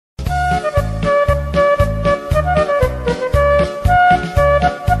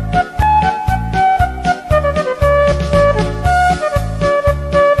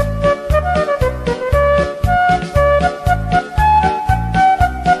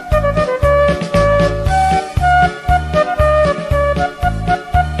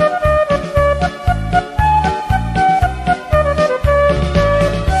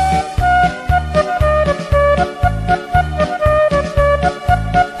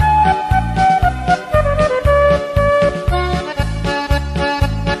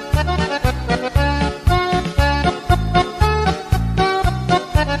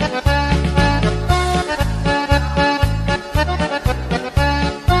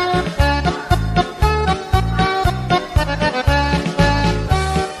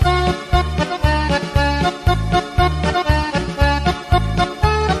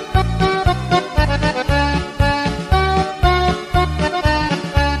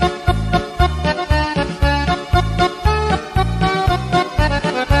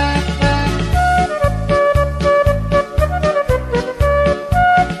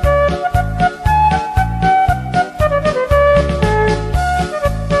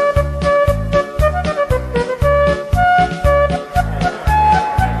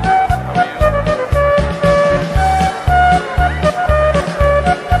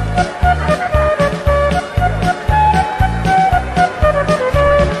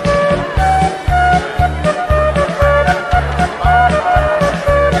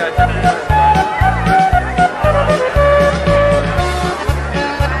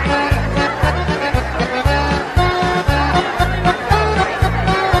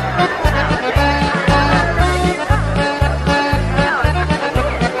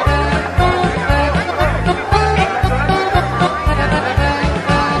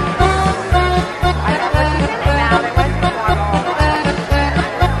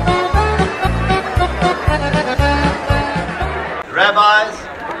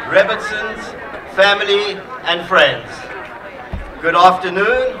Rebbitzins, family and friends. Good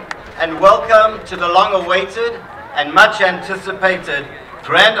afternoon and welcome to the long-awaited and much anticipated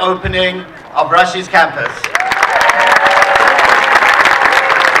grand opening of Rashi's campus.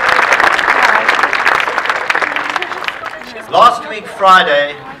 Last week,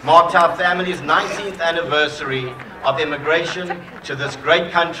 Friday, marked our family's 19th anniversary of immigration to this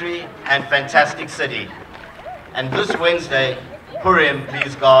great country and fantastic city. And this Wednesday, Purim,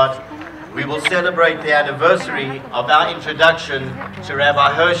 please God, we will celebrate the anniversary of our introduction to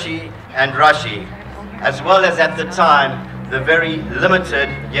Rabbi Hershey and Rashi, as well as at the time, the very limited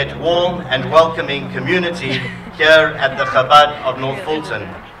yet warm and welcoming community here at the Chabad of North Fulton.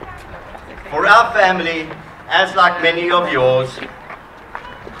 For our family, as like many of yours,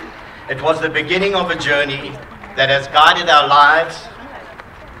 it was the beginning of a journey that has guided our lives,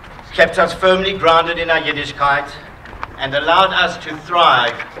 kept us firmly grounded in our Yiddishkeit, and allowed us to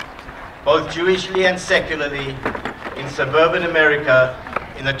thrive, both Jewishly and secularly, in suburban America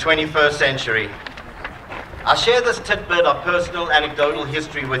in the 21st century. I share this tidbit of personal anecdotal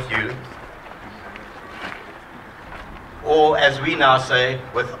history with you, or as we now say,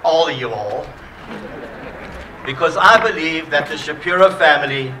 with all of you all, because I believe that the Shapiro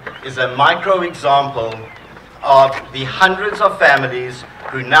family is a micro-example of the hundreds of families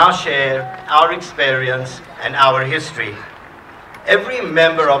who now share our experience and our history. Every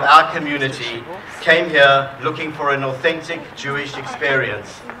member of our community came here looking for an authentic Jewish experience.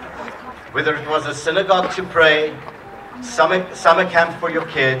 Whether it was a synagogue to pray, summer camp for your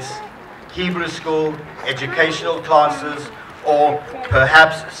kids, Hebrew school, educational classes, or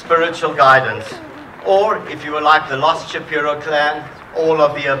perhaps spiritual guidance. Or, if you were like the lost Shapiro clan, all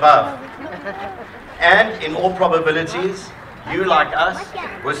of the above. And in all probabilities, you, like us,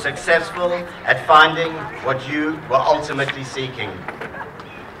 were successful at finding what you were ultimately seeking.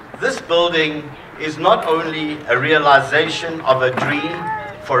 This building is not only a realization of a dream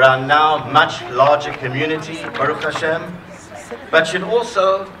for our now much larger community, Baruch Hashem, but should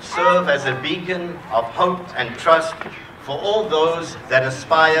also serve as a beacon of hope and trust for all those that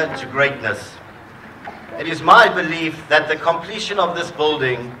aspire to greatness. It is my belief that the completion of this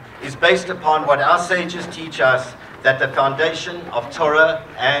building is based upon what our sages teach us that the foundation of Torah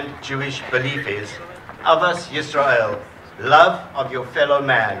and Jewish belief is. Avas Yisrael, love of your fellow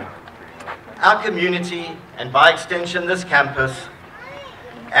man. Our community, and by extension this campus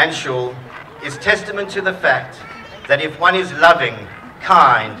and shul, is testament to the fact that if one is loving,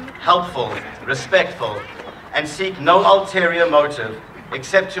 kind, helpful, respectful, and seek no ulterior motive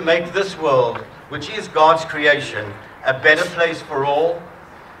except to make this world, which is God's creation, a better place for all,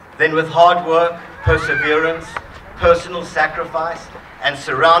 then with hard work, perseverance, personal sacrifice, and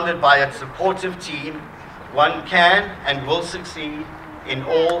surrounded by a supportive team, one can and will succeed in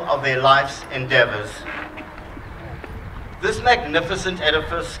all of their life's endeavors. This magnificent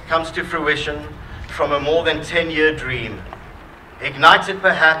edifice comes to fruition from a more than 10-year dream, ignited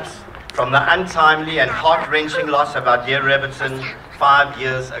perhaps from the untimely and heart-wrenching loss of our dear Rebbitzin 5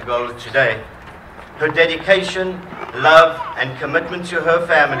 years ago today. Her dedication, love, and commitment to her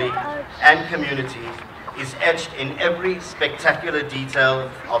family and community is etched in every spectacular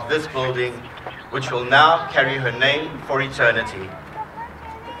detail of this building, which will now carry her name for eternity.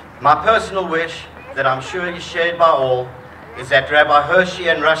 My personal wish, that I'm sure is shared by all, is that Rabbi Hershey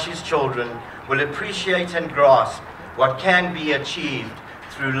and Rashi's children will appreciate and grasp what can be achieved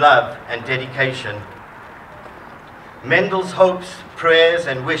through love and dedication. Mendel's hopes, prayers,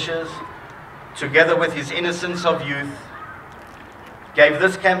 and wishes, together with his innocence of youth, gave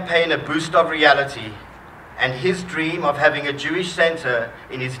this campaign a boost of reality, and his dream of having a Jewish center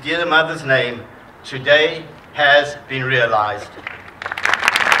in his dear mother's name today has been realized.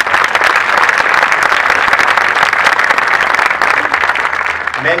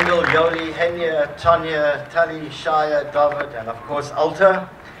 Mendel, Yoli, Henya, Tanya, Tali, Shaya, David, and of course Alta,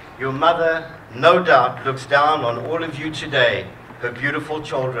 your mother no doubt looks down on all of you today, her beautiful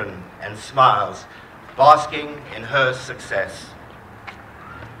children, and smiles, basking in her success.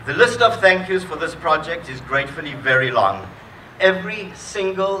 The list of thank yous for this project is gratefully very long. Every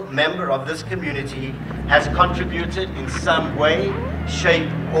single member of this community has contributed in some way,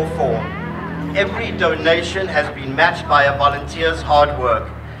 shape, or form. Every donation has been matched by a volunteer's hard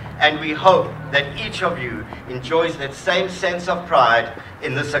work, and we hope that each of you enjoys that same sense of pride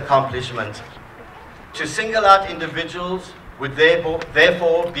in this accomplishment. To single out individuals would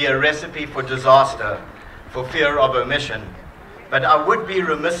therefore be a recipe for disaster, for fear of omission. But I would be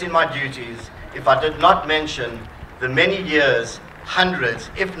remiss in my duties if I did not mention the many years, hundreds,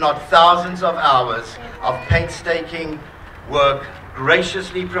 if not thousands of hours of painstaking work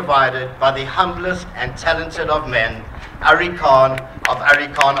graciously provided by the humblest and talented of men, Ari Khan of Ari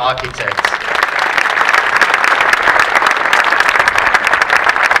Khan Architects.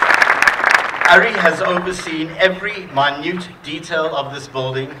 Ari has overseen every minute detail of this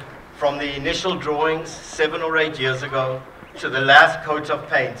building, from the initial drawings 7 or 8 years ago to the last coat of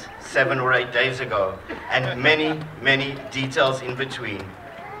paint 7 or 8 days ago, and many, many details in between.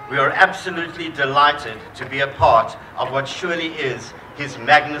 We are absolutely delighted to be a part of what surely is his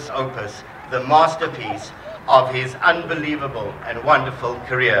magnus opus, the masterpiece of his unbelievable and wonderful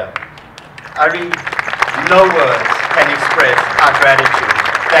career. Ari, no words can express our gratitude.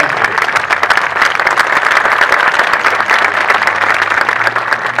 Thank you.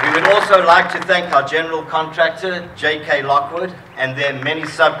 We would also like to thank our general contractor, J.K. Lockwood, and their many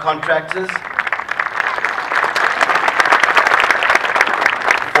subcontractors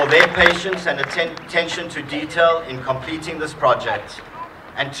for their patience and attention to detail in completing this project.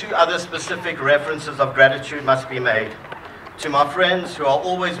 And 2 other specific references of gratitude must be made. To my friends who are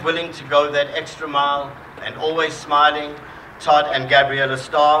always willing to go that extra mile and always smiling, Todd and Gabriella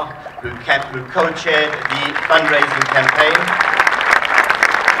Starr, who co-chaired the fundraising campaign.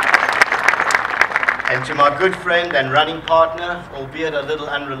 And to my good friend and running partner, albeit a little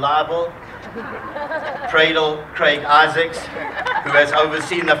unreliable, Cradle Craig Isaacs, who has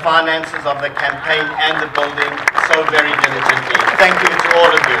overseen the finances of the campaign and the building so very diligently. Thank you to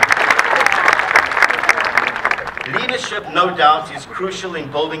all of you. Leadership, no doubt, is crucial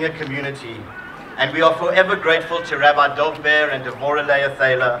in building a community, and we are forever grateful to Rabbi Dov Ber and Devorah Leah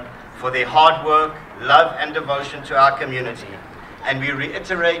Thaler for their hard work, love, and devotion to our community. And we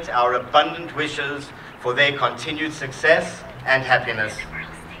reiterate our abundant wishes for their continued success and happiness.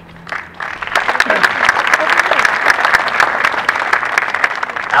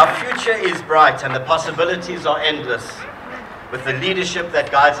 Our future is bright and the possibilities are endless with the leadership that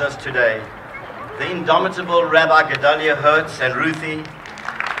guides us today. The indomitable Rabbi Gedalia Hertz and Ruthie,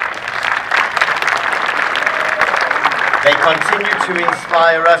 they continue to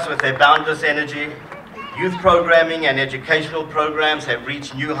inspire us with their boundless energy. Youth programming and educational programs have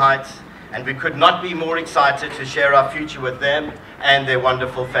reached new heights, and we could not be more excited to share our future with them and their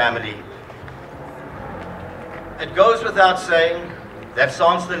wonderful family. It goes without saying that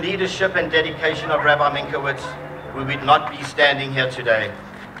sans the leadership and dedication of Rabbi Minkowitz, we would not be standing here today.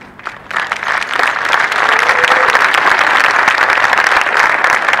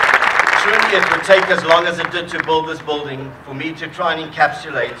 Truly, it would take as long as it did to build this building for me to try and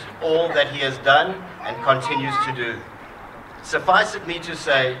encapsulate all that he has done and continues to do. Suffice it me to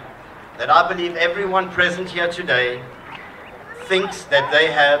say that I believe everyone present here today thinks that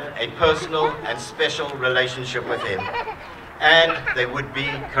they have a personal and special relationship with him, and they would be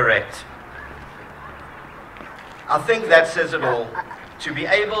correct. I think that says it all. To be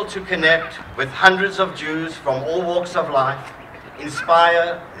able to connect with hundreds of Jews from all walks of life,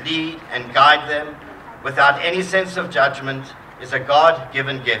 inspire, lead, and guide them without any sense of judgment is a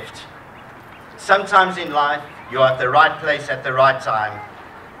God-given gift. Sometimes in life, you're at the right place at the right time,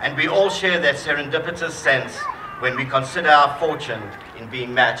 and we all share that serendipitous sense when we consider our fortune in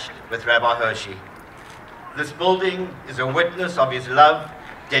being matched with Rabbi Hershey. This building is a witness of his love,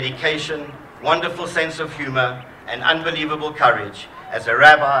 dedication, wonderful sense of humor, and unbelievable courage as a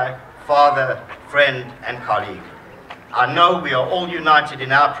rabbi, father, friend, and colleague. I know we are all united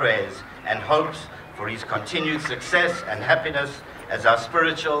in our prayers and hopes for his continued success and happiness as our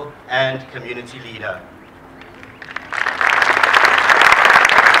spiritual and community leader.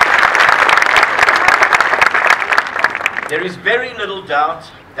 There is very little doubt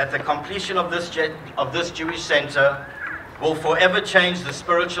that the completion of this Jewish center will forever change the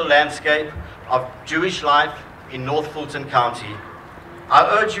spiritual landscape of Jewish life in North Fulton County. I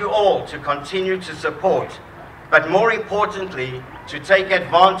urge you all to continue to support, but more importantly, to take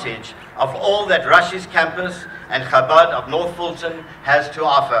advantage of all that Rashi's campus and Chabad of North Fulton has to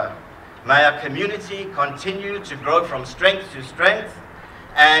offer. May our community continue to grow from strength to strength,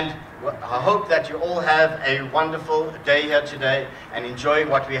 and I hope that you all have a wonderful day here today and enjoy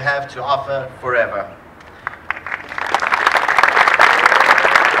what we have to offer forever.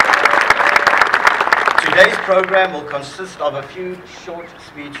 Today's program will consist of a few short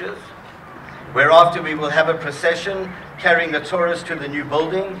speeches, whereafter we will have a procession carrying the tourists to the new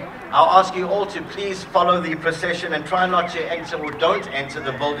building. I'll ask you all to please follow the procession and try not to enter or don't enter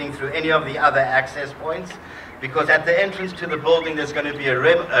the building through any of the other access points, because at the entrance to the building there's going to be a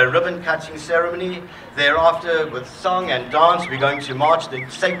ribbon cutting ceremony. Thereafter, with song and dance, we're going to march the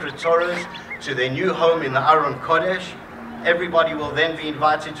sacred tourists to their new home in the Aron Kodesh. Everybody will then be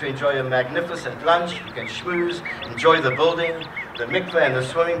invited to enjoy a magnificent lunch. You can schmooze, enjoy the building. The mikveh and the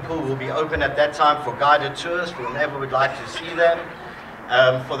swimming pool will be open at that time for guided tours for whomever would like to see them.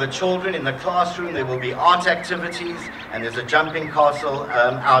 For the children in the classroom, there will be art activities, and there's a jumping castle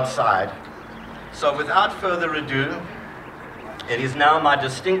outside. So without further ado, it is now my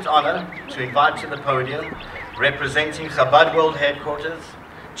distinct honor to invite to the podium, representing Chabad World Headquarters,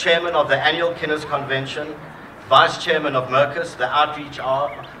 Chairman of the Annual Kinnus Convention, Vice Chairman of Merkus, the outreach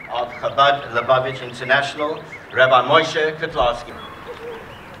arm of Chabad Lubavitch International, Rabbi Moshe Kotlarski.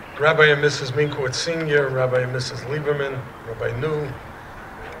 Rabbi and Mrs. Minkowitz Sr., Rabbi and Mrs. Lieberman, Rabbi Nu,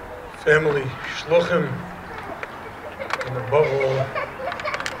 family, Shluchim, and above all,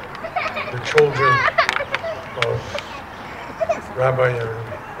 the children of Rabbi and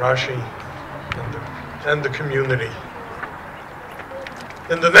Rashi and the community.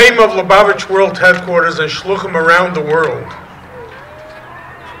 In the name of Lubavitch World Headquarters and Shluchim around the world,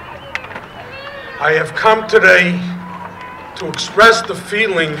 I have come today to express the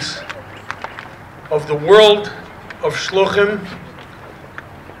feelings of the world of Shluchim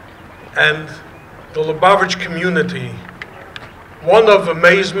and the Lubavitch community. One of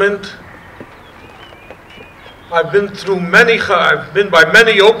amazement. I've been by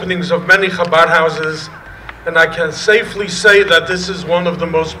many openings of many Chabad houses, and I can safely say that this is one of the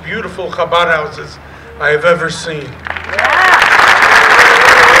most beautiful Chabad houses I have ever seen.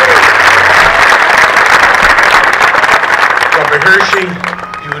 Rabbi Hershey,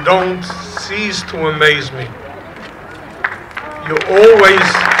 you don't cease to amaze me. You always,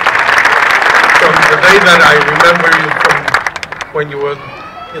 from the day that I remember you from when you were,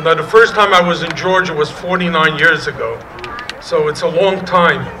 the first time I was in Georgia was 49 years ago, so it's a long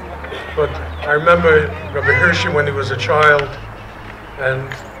time. But I remember Rabbi Hershey when he was a child, and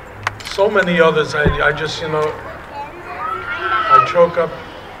so many others. I just, I choke up.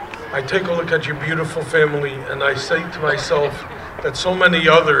 I take a look at your beautiful family, and I say to myself that so many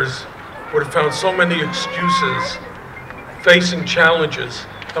others would have found so many excuses facing challenges.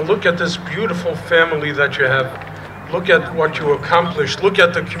 And look at this beautiful family that you have. Look at what you accomplished. Look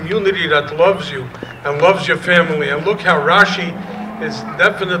at the community that loves you and loves your family. And look how Rashi is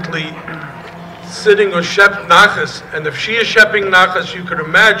definitely sitting on Shep Nachas. And if she is shepping Nachas, you could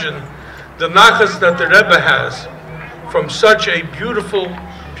imagine the Nachas that the Rebbe has from such a beautiful,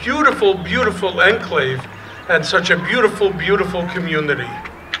 beautiful, beautiful enclave and such a beautiful, beautiful community.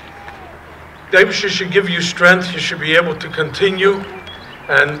 David should give you strength. You should be able to continue.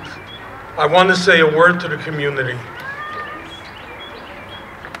 And I want to say a word to the community.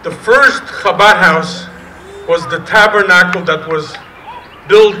 The first Chabad house was the tabernacle that was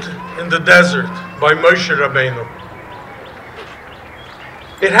built in the desert by Moshe Rabbeinu.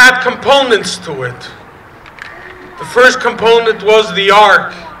 It had components to it. The first component was the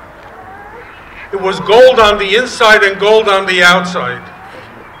ark. It was gold on the inside and gold on the outside.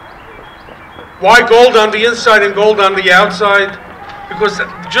 Why gold on the inside and gold on the outside? Because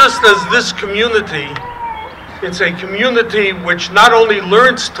just as this community, it's a community which not only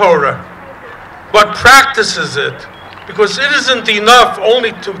learns Torah, but practices it. Because it isn't enough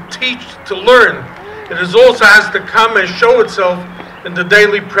only to teach, to learn. It is also has to come and show itself in the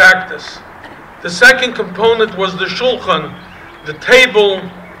daily practice. The second component was the shulchan, the table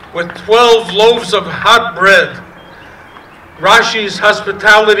with 12 loaves of hot bread. Rashi's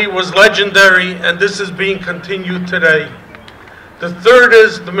hospitality was legendary, and this is being continued today. The third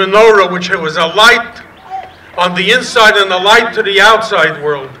is the menorah, which was a light on the inside and a light to the outside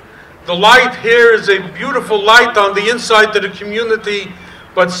world. The light here is a beautiful light on the inside to the community,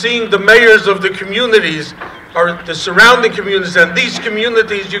 but seeing the mayors of the communities, or the surrounding communities, and these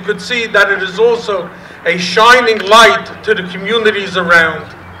communities, you could see that it is also a shining light to the communities around.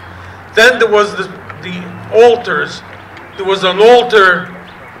 Then there was the altars. There was an altar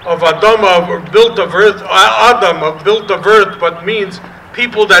of Adama, or built of earth, Adam, of built of earth, but means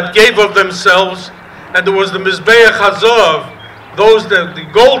people that gave of themselves. And there was the Mizbeach Hazav, the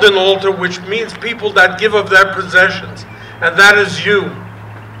golden altar, which means people that give of their possessions. And that is you.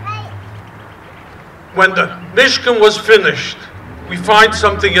 When the Mishkan was finished, we find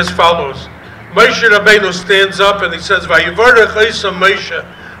something as follows. Moshe Rabbeinu stands up and he says, Vayivarech Eisa Moshe.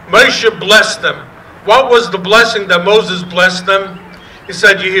 Moshe blessed them. What was the blessing that Moses blessed them? He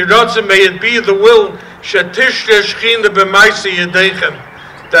said, Yehiratze, may it be the will, Shetishre Shechina b'maisi yedechem,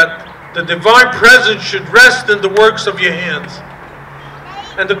 that the divine presence should rest in the works of your hands.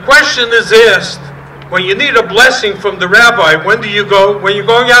 And the question is asked, when you need a blessing from the rabbi, when do you go? When you're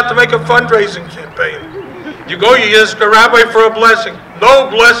going out to make a fundraising campaign. You go, you ask a rabbi for a blessing. No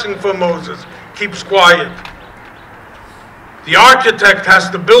blessing for Moses. Keeps quiet. The architect has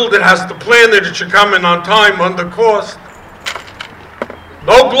to build it, has to plan it, it should come in on time, under cost.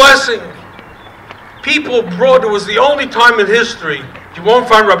 No blessing. People brought, it was the only time in history, you won't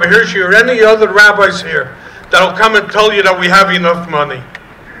find Rabbi Hirsch or any other rabbis here that'll come and tell you that we have enough money.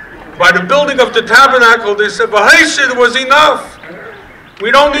 By the building of the tabernacle, they said, it was enough.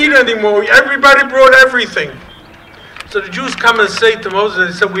 We don't need any more. Everybody brought everything. So the Jews come and say to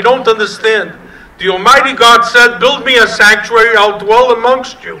Moses, they said, we don't understand. The Almighty God said, build me a sanctuary, I'll dwell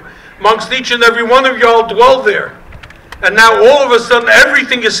amongst you. Amongst each and every one of you, I'll dwell there. And now all of a sudden,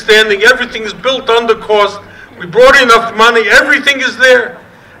 everything is standing, everything is built under cost. We brought enough money, everything is there.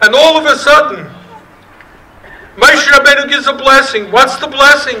 And all of a sudden, Moshe Rabbeinu gives a blessing. What's the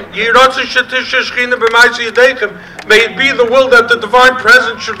blessing? May it be the will that the divine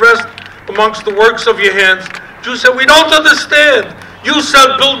presence should rest amongst the works of your hands. Jews said, we don't understand. You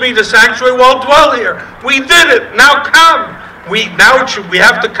said, build me the sanctuary, well, I'll dwell here. We did it. Now come. We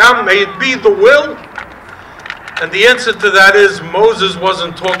have to come. May it be the will. And the answer to that is Moses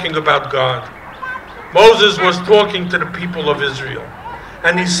wasn't talking about God. Moses was talking to the people of Israel.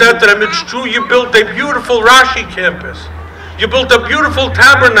 And he said to them, it's true, you built a beautiful Rashi campus. You built a beautiful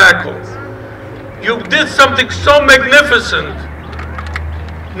tabernacle. You did something so magnificent.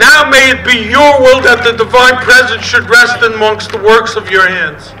 Now may it be your will that the divine presence should rest amongst the works of your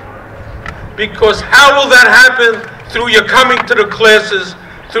hands. Because how will that happen? Through your coming to the classes,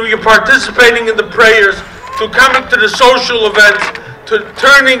 through your participating in the prayers, through coming to the social events, to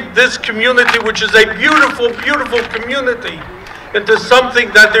turning this community, which is a beautiful, beautiful community, into something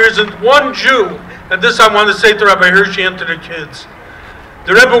that there isn't one Jew. And this I want to say to Rabbi Hershey and to the kids.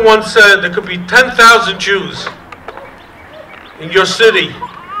 The Rebbe once said there could be 10,000 Jews in your city.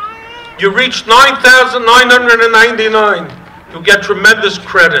 You reach 9,999. You get tremendous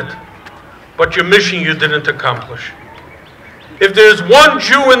credit. But your mission you didn't accomplish. If there's one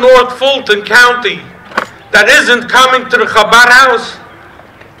Jew in North Fulton County that isn't coming to the Chabad house,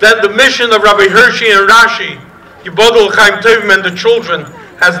 then the mission of Rabbi Hershey and Rashi, Yibodol Chaim Tovim and the children,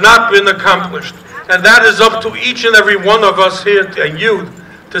 has not been accomplished. And that is up to each and every one of us here and you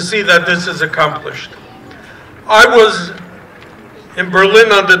to see that this is accomplished. I was in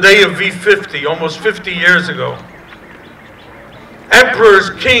Berlin on the day of V50, almost 50 years ago. Emperors,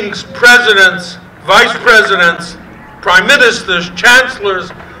 kings, presidents, vice presidents, prime ministers,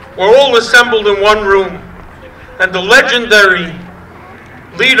 chancellors were all assembled in one room. And the legendary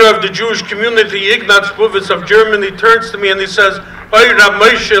leader of the Jewish community, Ignaz Buvitz of Germany, turns to me and he says, "Oy Rab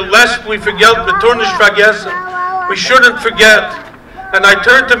Moshe, lest we forget, we shouldn't forget." And I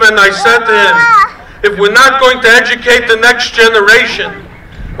turned to him and I said to him, if we're not going to educate the next generation,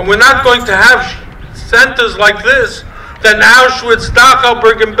 and we're not going to have centers like this, then Auschwitz, Dachau,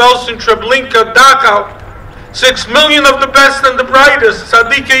 Bergen-Belsen, Treblinka, Dachau, 6 million of the best and the brightest,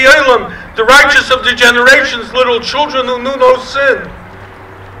 Tzadikei Olam, the righteous of the generations, little children who knew no sin.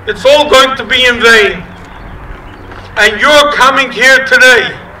 It's all going to be in vain. And you're coming here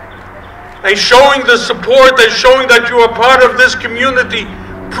today and showing the support and showing that you are part of this community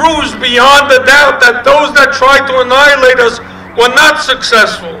proves beyond a doubt that those that tried to annihilate us were not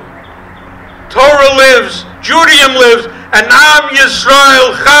successful. Torah lives, Judaism lives, and Am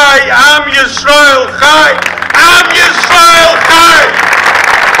Yisrael Chai, Am Yisrael Chai, Am Yisrael Chai.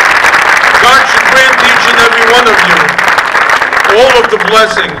 God should grant each and every one of you all of the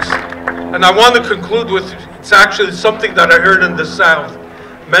blessings. And I want to conclude with, it's actually something that I heard in the South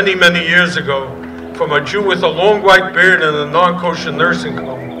many, many years ago from a Jew with a long white beard in a non-kosher nursing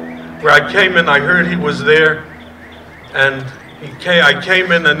home, where I came in, I heard he was there, and I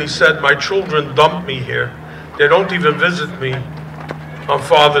came in and he said, my children dumped me here. They don't even visit me on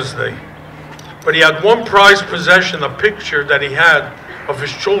Father's Day. But he had one prized possession, a picture that he had of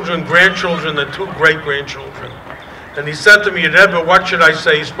his children, grandchildren, and 2 great-grandchildren. And he said to me, Rebbe, what should I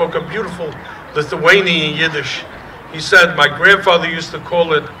say? He spoke a beautiful Lithuanian Yiddish. He said, my grandfather used to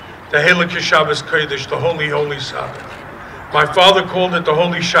call it the Heilige Shabbos Kodesh, the Holy, Holy Sabbath. My father called it the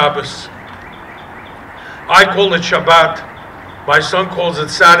Holy Shabbos. I call it Shabbat. My son calls it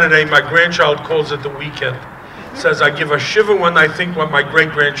Saturday. My grandchild calls it the weekend. Says, I give a shiver when I think what my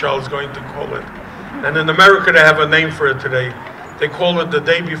great-grandchild is going to call it. And in America, they have a name for it today. They call it the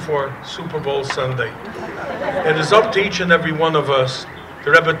day before Super Bowl Sunday. It is up to each and every one of us.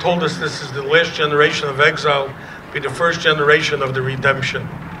 The Rebbe told us this is the last generation of exile, be the first generation of the redemption.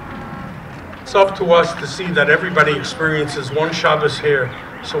 It's up to us to see that everybody experiences one Shabbos here,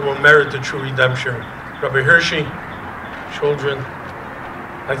 so we'll merit the true redemption. Rabbi Hershey, children,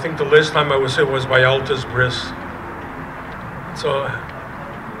 I think the last time I was here was by Alta's bris. So,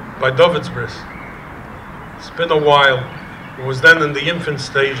 by David's bris. It's been a while. It was then in the infant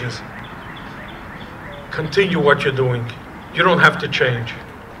stages. Continue what you're doing. You don't have to change.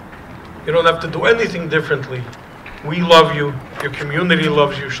 You don't have to do anything differently. We love you. Your community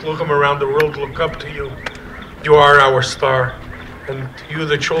loves you. Shluchim around the world look up to you. You are our star. And you,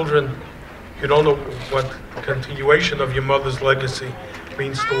 the children, you don't know what continuation of your mother's legacy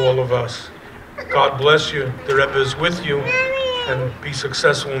means to all of us. God bless you. The Rebbe is with you. And be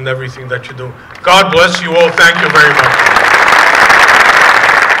successful in everything that you do. God bless you all. Thank you very much.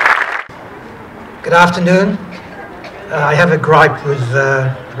 Good afternoon. I have a gripe with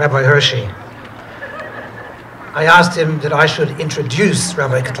Rabbi Hershey. I asked him that I should introduce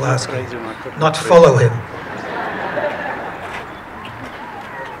Rabbi Kotlarski, not follow him.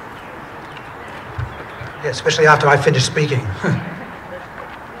 Yeah, especially after I finish speaking.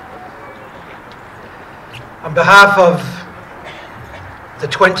 On behalf of the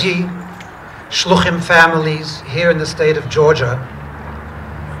 20 Shluchim families here in the state of Georgia,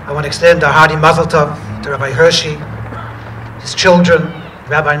 I want to extend a hearty mazel tov to Rabbi Hershey, his children,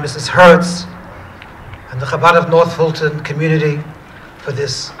 Rabbi and Mrs. Hertz, and the Chabad of North Fulton community for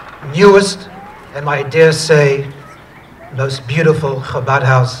this newest, and I dare say, most beautiful Chabad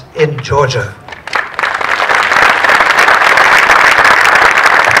house in Georgia.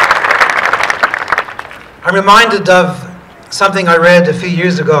 I'm reminded of something I read a few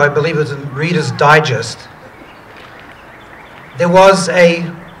years ago. I believe it was in Reader's Digest. There was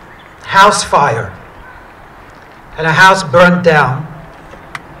a house fire and a house burned down,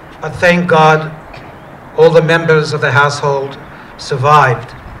 but thank God all the members of the household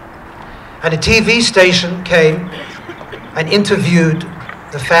survived. And a TV station came and interviewed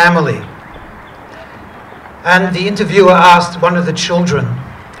the family. And the interviewer asked one of the children,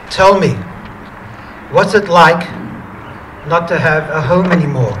 "Tell me, what's it like not to have a home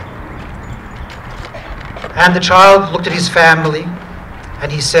anymore?" And the child looked at his family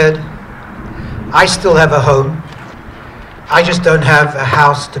and he said, "I still have a home. I just don't have a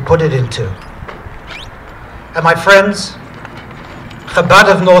house to put it into." And my friends, Chabad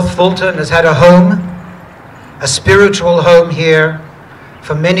of North Fulton has had a home, a spiritual home here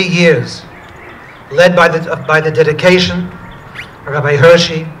for many years, led by the dedication of Rabbi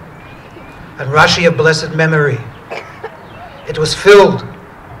Hershey and Rashi of blessed memory. It was filled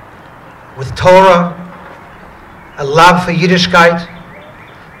with Torah, a love for Yiddishkeit,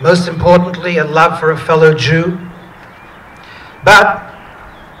 most importantly, a love for a fellow Jew. But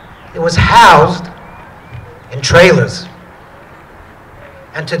it was housed in trailers.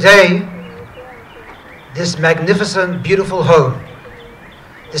 And today, this magnificent, beautiful home,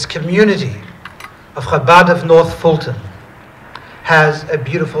 this community of Chabad of North Fulton, has a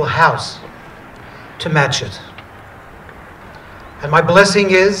beautiful house to match it. And my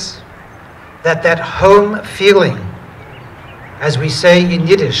blessing is that that home feeling, as we say in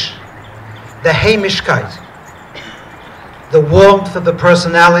Yiddish, the heimishkeit, the warmth of the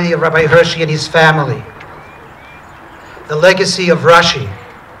personality of Rabbi Hershey and his family, the legacy of Rashi,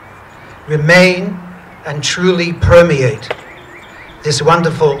 remain and truly permeate this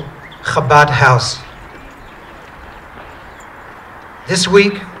wonderful Chabad house. This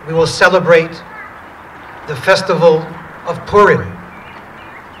week we will celebrate the festival of Purim.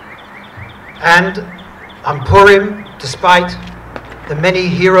 And on Purim, despite the many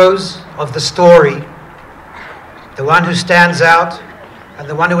heroes of the story, the one who stands out and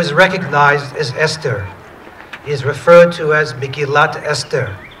the one who is recognized is Esther. He is referred to as Megillat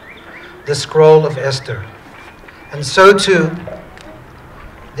Esther, the scroll of Esther. And so too,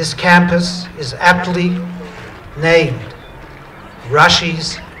 this campus is aptly named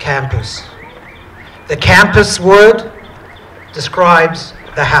Rashi's campus. The campus word describes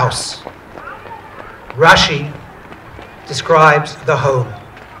the house. Rashi describes the home,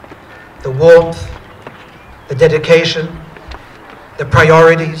 the warmth, the dedication, the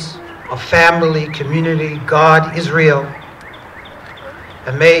priorities of family, community, God, Israel.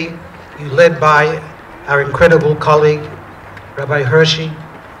 And may you, led by our incredible colleague, Rabbi Hershey,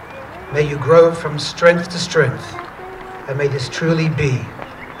 may you grow from strength to strength, and may this truly be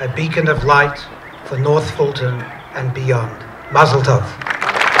a beacon of light for North Fulton and beyond. Mazel tov.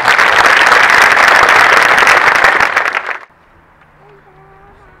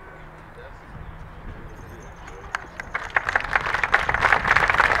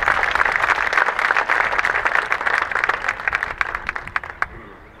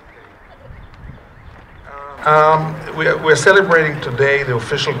 We're celebrating today the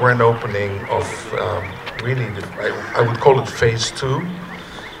official grand opening of really, I would call it phase 2.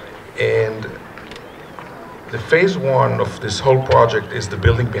 And the phase 1 of this whole project is the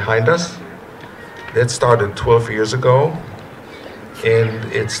building behind us. That started 12 years ago.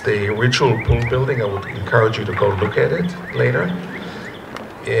 and it's the ritual pool building. I would encourage you to go look at it later.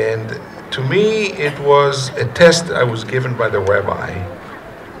 And to me, it was a test I was given by the rabbi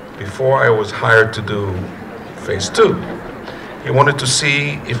before I was hired to do phase 2. He wanted to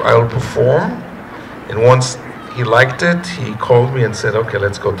see if I'll perform, and once he liked it, he called me and said, okay,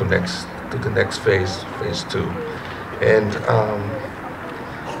 let's go to the next phase, phase 2. And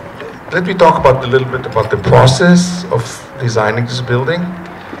let me talk a little bit about the process of designing this building.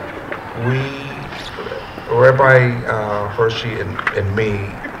 Rabbi Hershey and me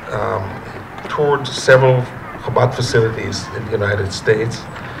toured several Chabad facilities in the United States,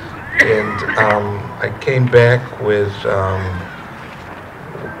 and I came back with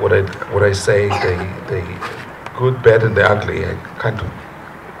what I say the good, bad, and the ugly. I kind of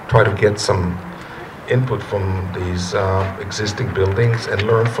try to get some input from these existing buildings and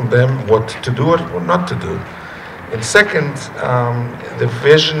learn from them what to do or what not to do. And second, the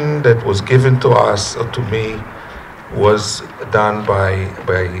vision that was given to us, or to me, was done by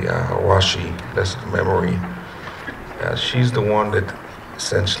Rashi, blessed memory. She's the one that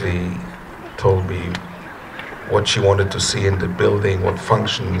essentially told me what she wanted to see in the building, what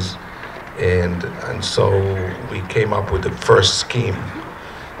functions, and so we came up with the first scheme.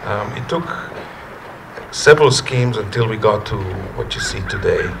 It took several schemes until we got to what you see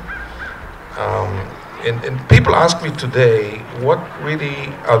today. And people ask me today, what really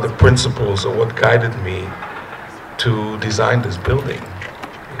are the principles or what guided me to design this building?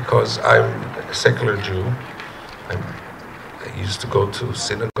 Because I'm a secular Jew. I used to go to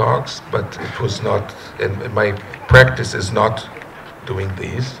synagogues, but it was not, and my practice is not doing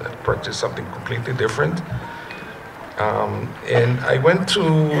these. I practice something completely different. And I went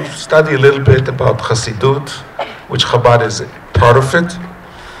to study a little bit about Hasidut, which Chabad is part of it.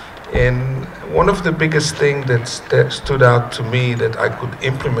 And one of the biggest things that stood out to me that I could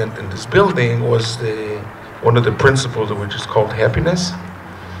implement in this building was one of the principles, which is called happiness.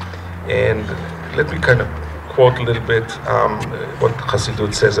 And let me kind of quote a little bit what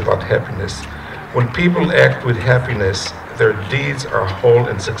Hasidut says about happiness. When people act with happiness, their deeds are whole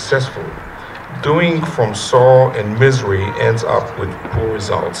and successful. Doing from sorrow and misery ends up with poor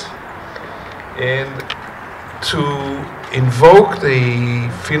results. And to invoke the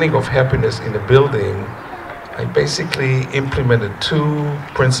feeling of happiness in a building, I basically implemented 2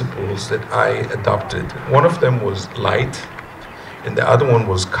 principles that I adopted. One of them was light, and the other one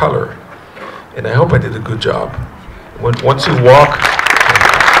was color. And I hope I did a good job. Once you walk,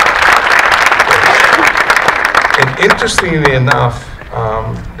 and interestingly enough,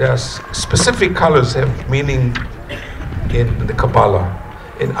 there's specific colors have meaning in the Kabbalah,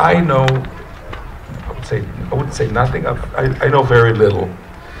 and I know, I would say nothing. I know very little,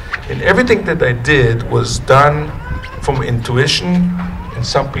 and everything that I did was done from intuition. And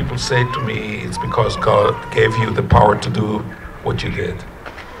some people say to me, it's because God gave you the power to do what you did.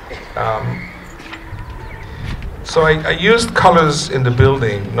 So I used colors in the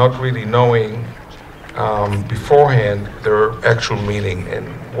building, not really knowing beforehand their actual meaning. And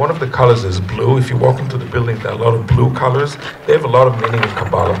one of the colors is blue. If you walk into the building, there are a lot of blue colors. They have a lot of meaning in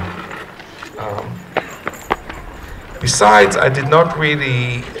Kabbalah. Besides, I did not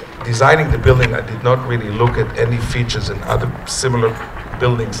really, designing the building, I did not really look at any features in other similar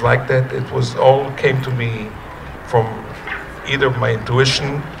buildings like that. It was all came to me from either my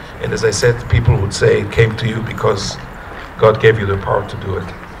intuition, and as I said, people would say it came to you because God gave you the power to do it.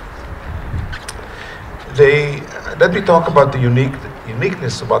 Let me talk about the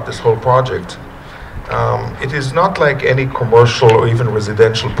uniqueness about this whole project. It is not like any commercial or even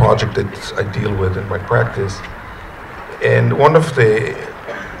residential project that I deal with in my practice. And one of the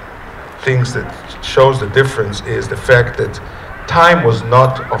things that shows the difference is the fact that time was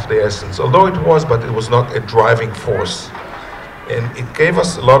not of the essence. Although it was, but it was not a driving force. And it gave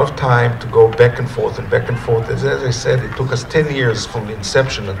us a lot of time to go back and forth and back and forth. As I said, it took us 10 years from the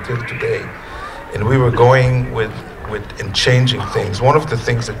inception until today. And we were going with and changing things. One of the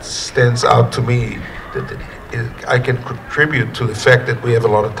things that stands out to me that I can contribute to the fact that we have a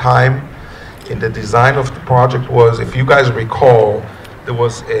lot of time in the design of the project was, if you guys recall, there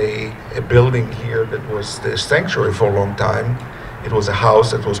was a building here that was the sanctuary for a long time. It was a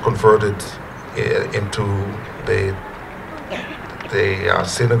house that was converted into the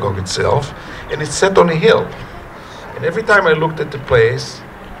synagogue itself, and it's set on a hill. And every time I looked at the place,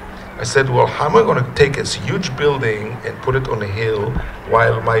 I said, well, how am I going to take this huge building and put it on a hill,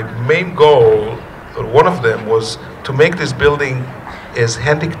 while my main goal, or one of them, was to make this building as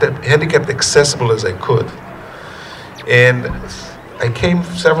handicapped accessible as I could. And I came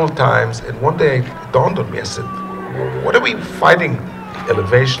several times, and one day it dawned on me. I said, what are we fighting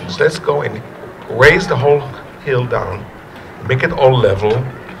elevations? Let's go and raise the whole hill down, make it all level,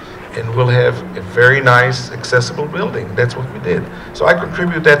 and we'll have a very nice, accessible building. That's what we did. So I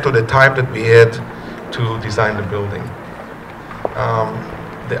contribute that to the time that we had to design the building.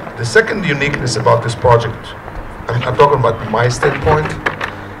 The second uniqueness about this project, I'm talking about my standpoint,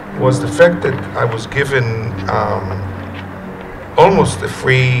 was the fact that I was given almost a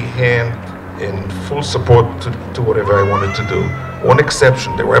free hand and full support to whatever I wanted to do. One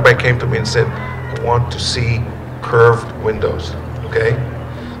exception, the rabbi came to me and said, I want to see curved windows, okay?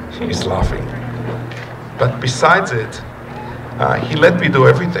 He's laughing. But besides it, he let me do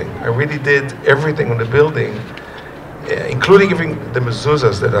everything. I really did everything on the building, including even the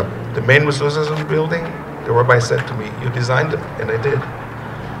mezuzahs that are the main mezuzahs in the building. The rabbi said to me, you designed them, and I did.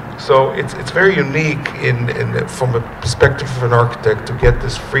 So it's very unique from a perspective of an architect to get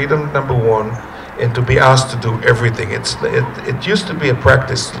this freedom, number one, and to be asked to do everything. It used to be a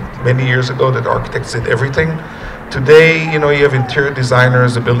practice many years ago that architects did everything. Today, you know, you have interior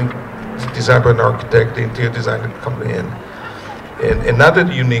designers, the building designed by an architect, the interior designer coming in. And another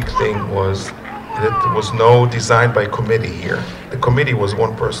unique thing was that there was no design by committee here. The committee was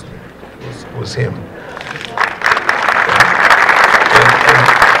one person, was him.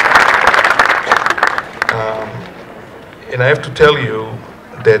 And I have to tell you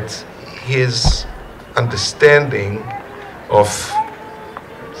that his understanding of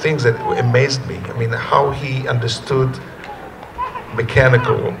things that amazed me. I mean, how he understood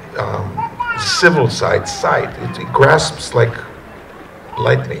mechanical, civil side. It grasps like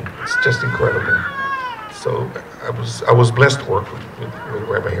lightning. It's just incredible. So I was blessed to work with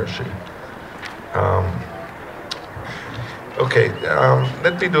Rabbi Hershey.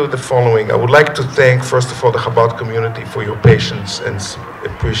 Let me do the following. I would like to thank, first of all, the Chabad community for your patience and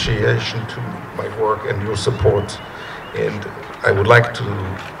appreciation to my work and your support. And I would like to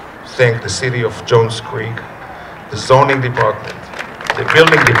thank the city of Jones Creek, the zoning department, the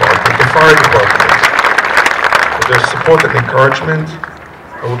building department, the fire department, for their support and encouragement.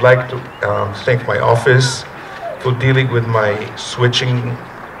 I would like to thank my office for dealing with my switching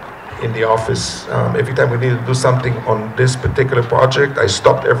in the office. Every time we needed to do something on this particular project, I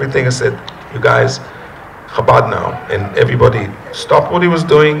stopped everything and said, you guys, Chabad now. And everybody stopped what he was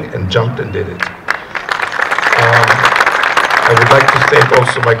doing and jumped and did it. I would like to thank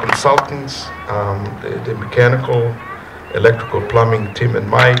also my consultants, the mechanical, electrical, plumbing, Tim and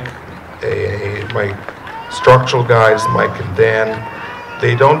Mike, my structural guys, Mike and Dan.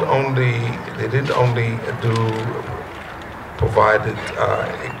 They didn't only provided a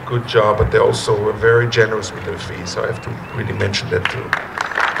good job, but they also were very generous with their fees. So I have to really mention that too.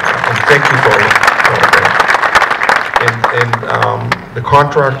 And thank you for all. And the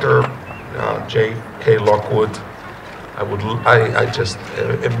contractor, J.K. Lockwood, I just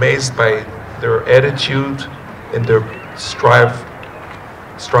amazed by their attitude and their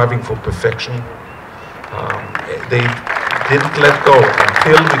striving for perfection. They didn't let go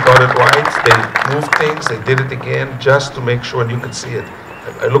until we got it right. They moved things, they did it again just to make sure, and you could see it.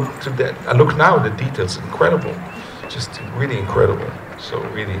 I look now at the details, incredible, just really incredible. So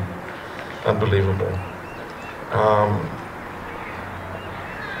really unbelievable.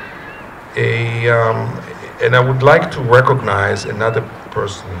 And I would like to recognize another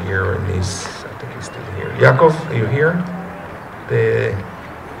person here, and I think he's still here. Yaakov, are you here? The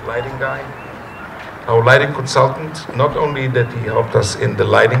lighting guy? Our lighting consultant, not only that he helped us in the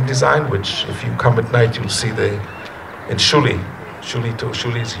lighting design, which if you come at night, you'll see and Shuli too,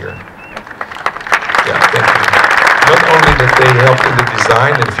 Shuli is here. Yeah, thank you. Not only that they helped in the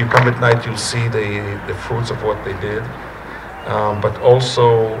design, and if you come at night, you'll see the fruits of what they did, but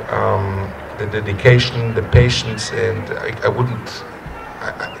also the dedication, the patience, and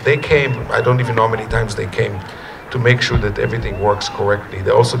they came, I don't even know how many times they came to make sure that everything works correctly.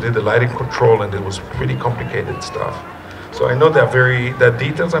 They also did the lighting control, and it was pretty complicated stuff. So I know they're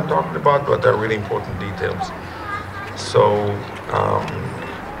details I'm talking about, but they're really important details. So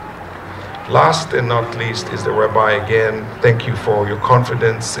last and not least is the rabbi again. Thank you for your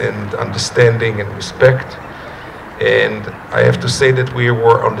confidence and understanding and respect. And I have to say that we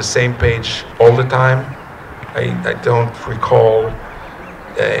were on the same page all the time. I don't recall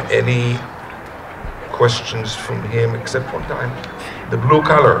any questions from him except one time, the blue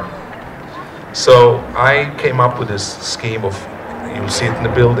color. So I came up with this scheme of, you'll see it in the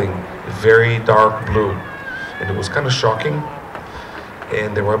building, very dark blue. And it was kind of shocking.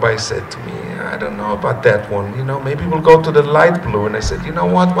 And the rabbi said to me, I don't know about that one, maybe we'll go to the light blue. And I said, you know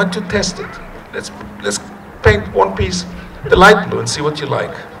what, why don't you test it? Let's paint one piece, the light blue, and see what you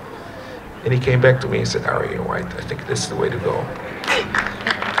like. And he came back to me and said, Ari, you're right, I think this is the way to go.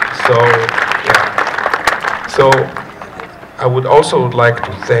 So, yeah. So, I would also like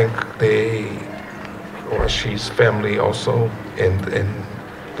to thank the Rashi's family also, and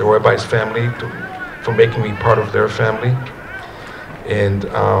the rabbi's family for making me part of their family. And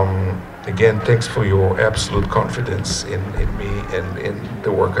again, thanks for your absolute confidence in me and in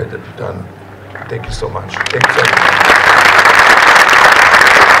the work I've done. Thank you so much. Thank you so much.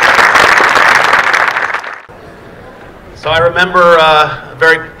 So I remember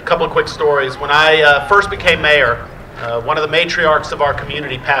a couple of quick stories. When I first became mayor, one of the matriarchs of our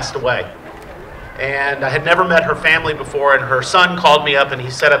community passed away. And I had never met her family before, and her son called me up and he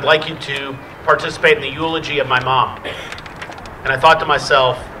said, I'd like you to participate in the eulogy of my mom. And I thought to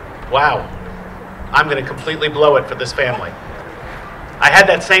myself, wow, I'm going to completely blow it for this family. I had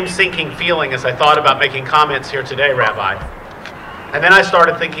that same sinking feeling as I thought about making comments here today, Rabbi. And then I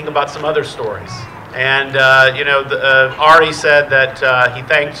started thinking about some other stories. And, Ari said that he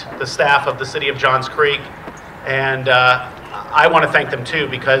thanked the staff of the city of Johns Creek. And I want to thank them too,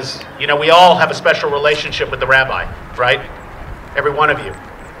 because, we all have a special relationship with the rabbi, right? Every one of you.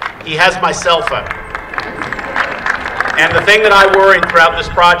 He has my cell phone. And the thing that I worried throughout this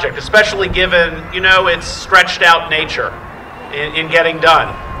project, especially given, its stretched out nature in getting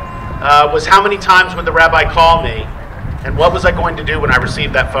done, was how many times would the rabbi call me, and what was I going to do when I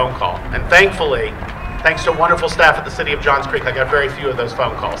received that phone call? And thankfully, thanks to a wonderful staff at the city of Johns Creek, I got very few of those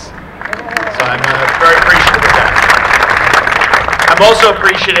phone calls. So I'm very appreciative of that. I'm also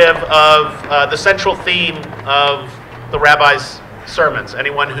appreciative of the central theme of the rabbi's sermons.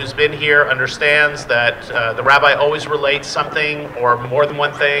 Anyone who's been here understands that the rabbi always relates something or more than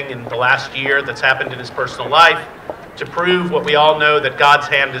one thing in the last year that's happened in his personal life to prove what we all know, that God's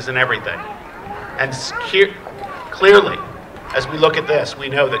hand is in everything. And clearly, as we look at this, we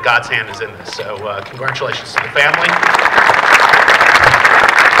know that God's hand is in this. So congratulations to the family.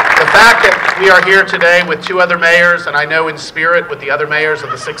 The fact that we are here today with two other mayors, and I know in spirit with the other mayors of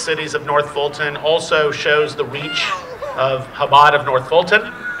the 6 cities of North Fulton, also shows the reach of Chabad of North Fulton.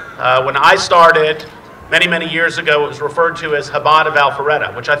 When I started many, many years ago, it was referred to as Chabad of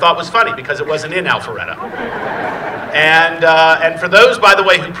Alpharetta, which I thought was funny because it wasn't in Alpharetta. And for those, by the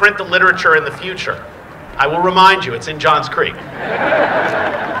way, who print the literature in the future, I will remind you, it's in Johns Creek.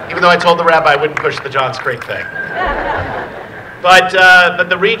 Even though I told the rabbi I wouldn't push the Johns Creek thing. But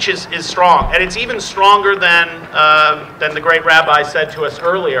the reach is strong, and it's even stronger than the great rabbi said to us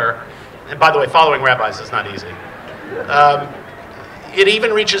earlier. And by the way, following rabbis is not easy. It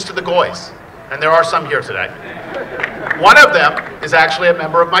even reaches to the goys, and there are some here today. One of them is actually a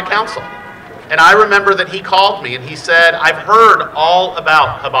member of my council, and I remember that he called me and he said, "I've heard all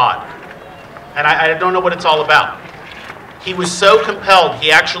about Chabad, and I don't know what it's all about." He was so compelled,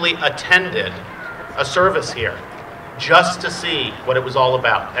 he actually attended a service here just to see what it was all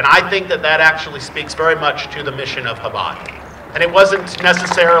about. And I think that that actually speaks very much to the mission of Chabad. And it wasn't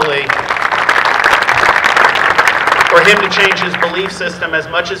necessarily for him to change his belief system as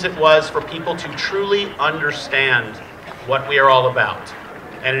much as it was for people to truly understand what we are all about.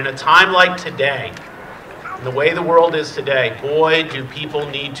 And in a time like today, in the way the world is today, boy, do people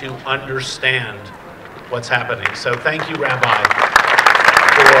need to understand what's happening. So thank you, Rabbi,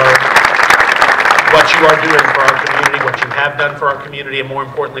 for what you are doing for our community, what you have done for our community, and more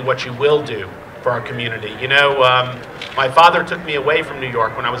importantly, what you will do for our community. My father took me away from New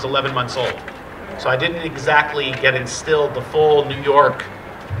York when I was 11 months old. So I didn't exactly get instilled the full New York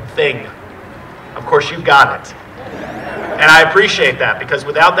thing. Of course, you've got it. And I appreciate that, because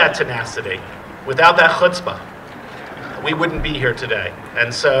without that tenacity, without that chutzpah, we wouldn't be here today.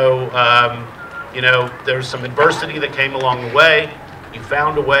 And so, there's some adversity that came along the way. You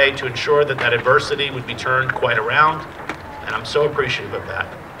found a way to ensure that that adversity would be turned quite around, and I'm so appreciative of that.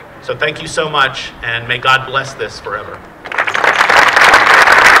 So thank you so much, and may God bless this forever.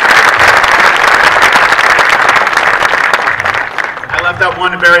 I left out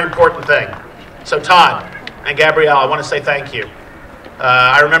one very important thing. So Todd and Gabrielle, I want to say thank you.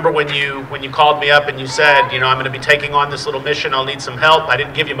 I remember when you called me up and you said, I'm going to be taking on this little mission, I'll need some help. I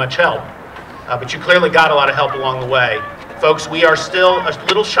didn't give you much help, but you clearly got a lot of help along the way. Folks, we are still a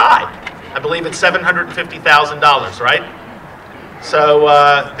little shy. I believe it's $750,000, right? So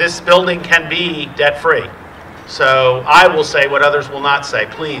this building can be debt-free. So I will say what others will not say.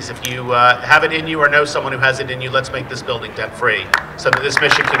 Please, if you have it in you or know someone who has it in you, let's make this building debt-free so that this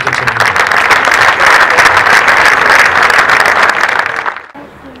mission can continue.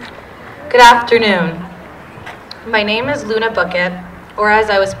 Good afternoon. My name is Luna Bucket, or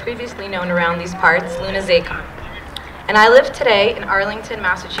as I was previously known around these parts, Luna Zakon. And I live today in Arlington,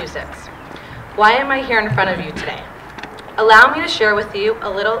 Massachusetts. Why am I here in front of you today? Allow me to share with you a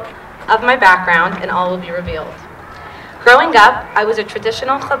little of my background and all will be revealed. Growing up, I was a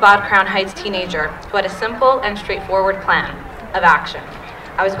traditional Chabad Crown Heights teenager who had a simple and straightforward plan of action.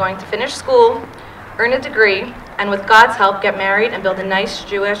 I was going to finish school, earn a degree, and with God's help get married and build a nice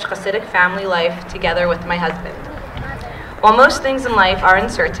Jewish Hasidic family life together with my husband. While most things in life are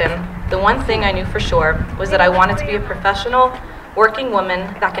uncertain, the one thing I knew for sure was that I wanted to be a professional, working woman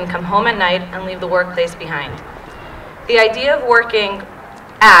that can come home at night and leave the workplace behind. The idea of working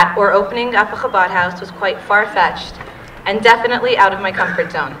at or opening up a Chabad house was quite far-fetched and definitely out of my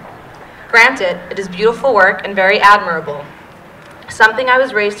comfort zone. Granted, it is beautiful work and very admirable, something I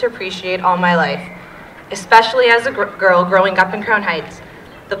was raised to appreciate all my life, especially as a girl growing up in Crown Heights,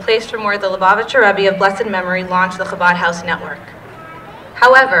 the place from where the Lubavitcher Rebbe of blessed memory launched the Chabad House Network.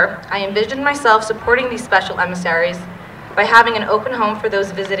 However, I envisioned myself supporting these special emissaries by having an open home for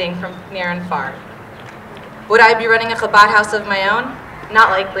those visiting from near and far. Would I be running a Chabad house of my own? Not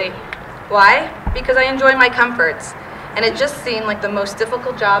likely. Why? Because I enjoy my comforts, and it just seemed like the most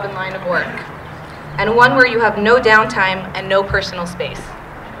difficult job in line of work, and one where you have no downtime and no personal space.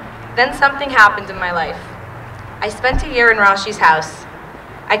 Then something happened in my life. I spent a year in Rashi's house.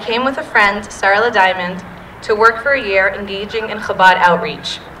 I came with a friend, Sarah Diamond, to work for a year engaging in Chabad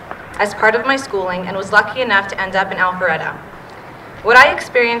outreach as part of my schooling and was lucky enough to end up in Alpharetta. What I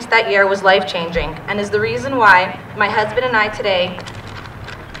experienced that year was life-changing and is the reason why my husband and I today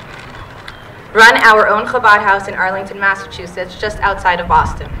run our own Chabad house in Arlington, Massachusetts, just outside of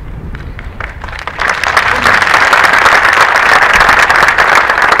Boston.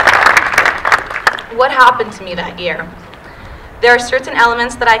 What happened to me that year? There are certain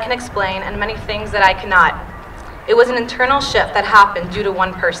elements that I can explain and many things that I cannot. It was an internal shift that happened due to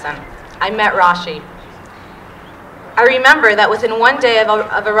one person. I met Rashi. I remember that within one day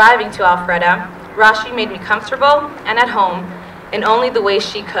of arriving to Alpharetta, Rashi made me comfortable and at home in only the way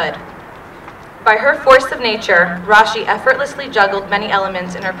she could. By her force of nature, Rashi effortlessly juggled many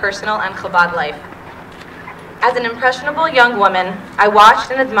elements in her personal and Chabad life. As an impressionable young woman, I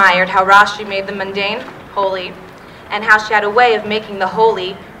watched and admired how Rashi made the mundane holy and how she had a way of making the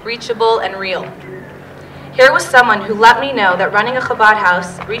holy reachable and real. Here was someone who let me know that running a Chabad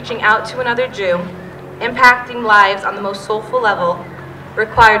house, reaching out to another Jew, impacting lives on the most soulful level,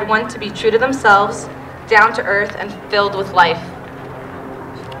 required one to be true to themselves, down to earth, and filled with life.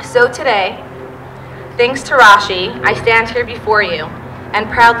 So today, thanks to Rashi, I stand here before you and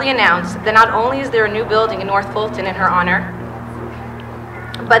proudly announce that not only is there a new building in North Fulton in her honor,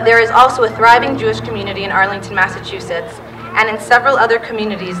 but there is also a thriving Jewish community in Arlington, Massachusetts, and in several other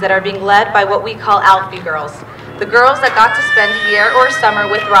communities that are being led by what we call Alfie girls, the girls that got to spend a year or a summer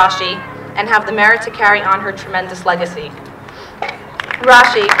with Rashi and have the merit to carry on her tremendous legacy.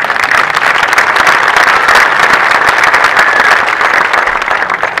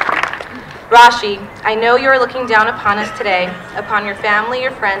 Rashi, I know you are looking down upon us today, upon your family,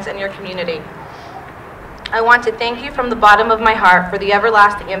 your friends, and your community. I want to thank you from the bottom of my heart for the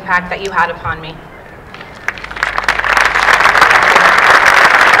everlasting impact that you had upon me.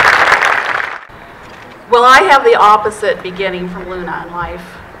 Well, I have the opposite beginning from Luna in life.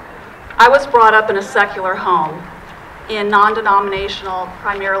 I was brought up in a secular home in non-denominational,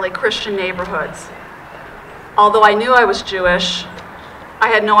 primarily Christian neighborhoods. Although I knew I was Jewish, I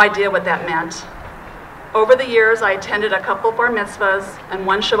had no idea what that meant. Over the years, I attended a couple bar mitzvahs and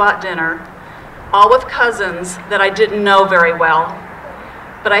one Shabbat dinner, all with cousins that I didn't know very well,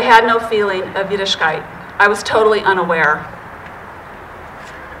 but I had no feeling of Yiddishkeit. I was totally unaware.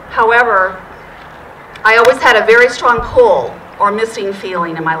 However, I always had a very strong pull or missing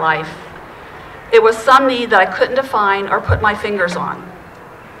feeling in my life. It was some need that I couldn't define or put my fingers on.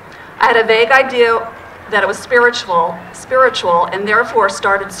 I had a vague idea that it was spiritual, and therefore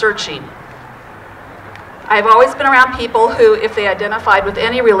started searching. I've always been around people who, if they identified with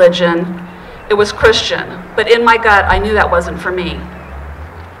any religion, it was Christian, but in my gut, I knew that wasn't for me.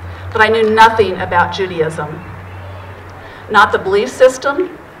 But I knew nothing about Judaism. Not the belief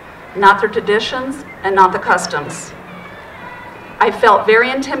system, not their traditions, and not the customs. I felt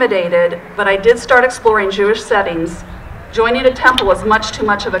very intimidated, but I did start exploring Jewish settings. Joining a temple was much too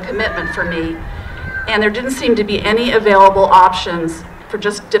much of a commitment for me, and there didn't seem to be any available options for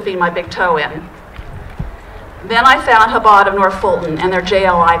just dipping my big toe in. Then I found Chabad of North Fulton and their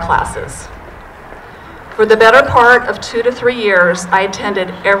JLI classes. For the better part of 2 to 3 years, I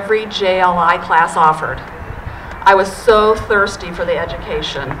attended every JLI class offered. I was so thirsty for the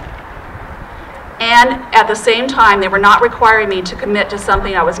education. And at the same time, they were not requiring me to commit to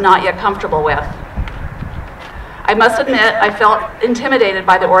something I was not yet comfortable with. I must admit I felt intimidated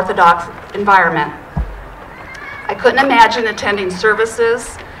by the Orthodox environment. I couldn't imagine attending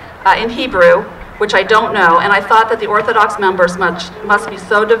services in Hebrew, which I don't know, and I thought that the Orthodox members must be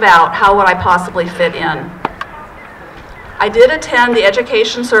so devout, how would I possibly fit in? I did attend the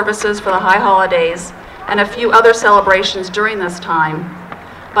education services for the high holidays and a few other celebrations during this time,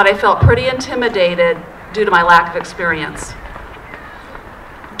 but I felt pretty intimidated due to my lack of experience.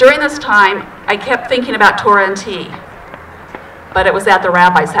 During this time, I kept thinking about Torah and tea, but it was at the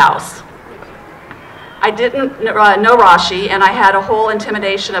rabbi's house. I didn't know Rashi, and I had a whole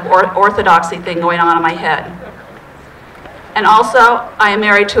intimidation of orthodoxy thing going on in my head. And also, I am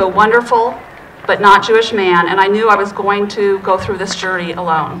married to a wonderful but not Jewish man, and I knew I was going to go through this journey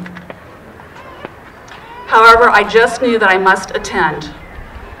alone. However, I just knew that I must attend.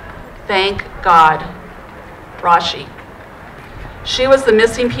 Thank God, Rashi. She was the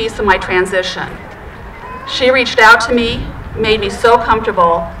missing piece in my transition. She reached out to me, made me so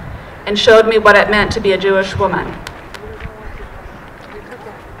comfortable, and showed me what it meant to be a Jewish woman.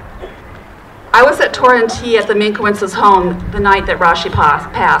 I was at Torah and tea at the Minkowitz's home the night that Rashi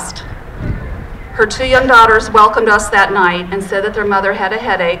passed. Her 2 young daughters welcomed us that night and said that their mother had a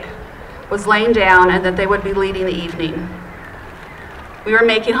headache, was laying down, and that they would be leading the evening. We were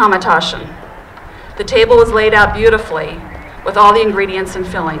making hamatashen. The table was laid out beautifully with all the ingredients and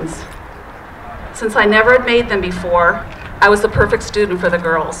fillings. Since I never had made them before, I was the perfect student for the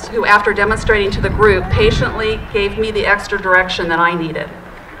girls, who, after demonstrating to the group, patiently gave me the extra direction that I needed.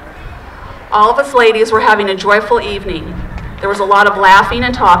 All of us ladies were having a joyful evening. There was a lot of laughing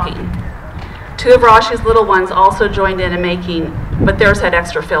and talking. 2 of Rashi's little ones also joined in making, but theirs had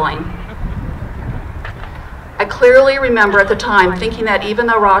extra filling. I clearly remember at the time thinking that even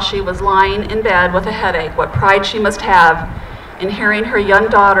though Rashi was lying in bed with a headache, what pride she must have in hearing her young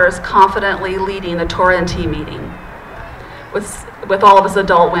daughters confidently leading a Torah and tea meeting with all of us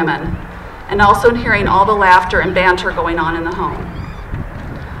adult women, and also in hearing all the laughter and banter going on in the home.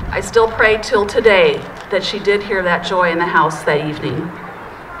 I still pray till today that she did hear that joy in the house that evening.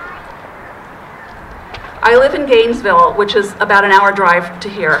 I live in Gainesville, which is about an hour drive to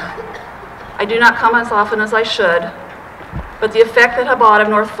here. I do not come as often as I should, but the effect that Chabad of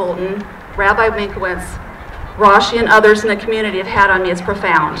North Fulton, Rabbi Minkowitz, Rashi, and others in the community have had on me is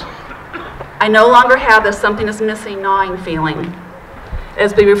profound. I no longer have this something is missing gnawing feeling. It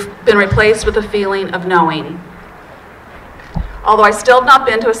has been replaced with a feeling of knowing. Although I still have not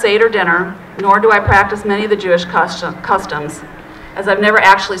been to a Seder dinner, nor do I practice many of the Jewish customs, as I've never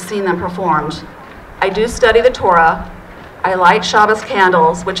actually seen them performed, I do study the Torah. I light Shabbos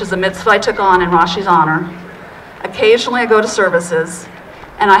candles, which is a mitzvah I took on in Rashi's honor. Occasionally I go to services,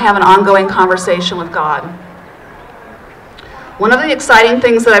 and I have an ongoing conversation with God. One of the exciting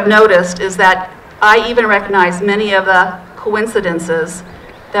things that I've noticed is that I even recognize many of the coincidences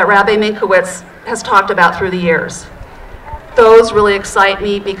that Rabbi Minkowitz has talked about through the years. Those really excite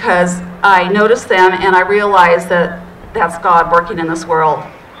me because I notice them and I realize that that's God working in this world.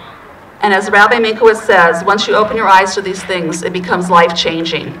 And as Rabbi Minkowitz says, once you open your eyes to these things, it becomes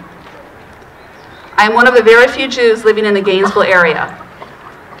life-changing. I am one of the very few Jews living in the Gainesville area.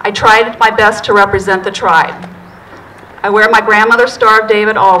 I tried my best to represent the tribe. I wear my grandmother's Star of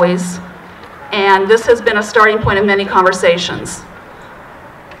David always, and this has been a starting point of many conversations.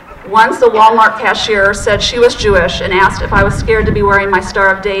 Once a Walmart cashier said she was Jewish and asked if I was scared to be wearing my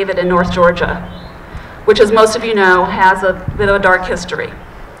Star of David in North Georgia, which, as most of you know, has a bit of a dark history.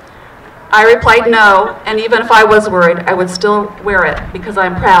 I replied no, and even if I was worried, I would still wear it because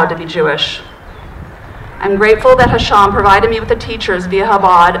I'm proud to be Jewish. I'm grateful that Hashem provided me with the teachers via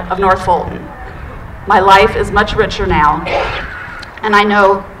Chabad of North Fulton. My life is much richer now, and I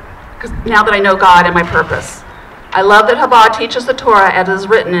know, now that I know God and my purpose. I love that Chabad teaches the Torah as it is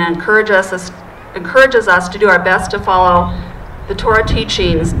written and encourages us to do our best to follow the Torah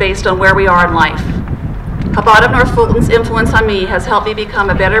teachings based on where we are in life. Chabad of North Fulton's influence on me has helped me become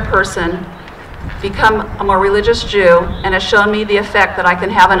a better person, become a more religious Jew, and has shown me the effect that I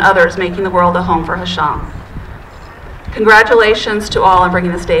can have on others, making the world a home for Hashem. Congratulations to all on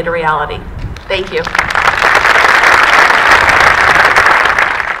bringing this day to reality. Thank you.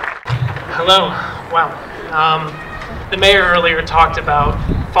 Hello. Wow. The mayor earlier talked about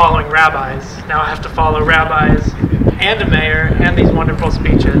following rabbis. Now I have to follow rabbis and a mayor and these wonderful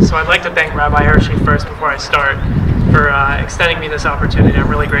speeches. So I'd like to thank Rabbi Hershey first before I start for extending me this opportunity. I'm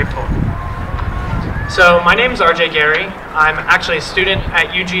really grateful. So my name is RJ Gary. I'm actually a student at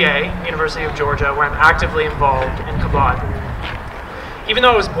UGA, University of Georgia, where I'm actively involved in Chabad. Even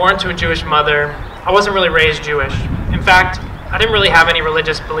though I was born to a Jewish mother, I wasn't really raised Jewish. In fact, I didn't really have any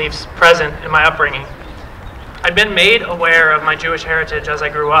religious beliefs present in my upbringing. I'd been made aware of my Jewish heritage as I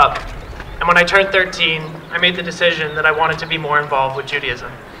grew up, and when I turned 13, I made the decision that I wanted to be more involved with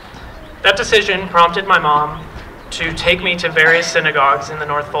Judaism. That decision prompted my mom to take me to various synagogues in the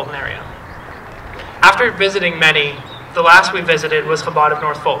North Fulton area. After visiting many, the last we visited was Chabad of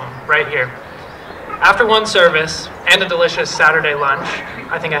North Fulton, right here. After one service and a delicious Saturday lunch,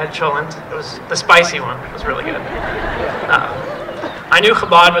 I think I had cholent. It was the spicy one. It was really good. I knew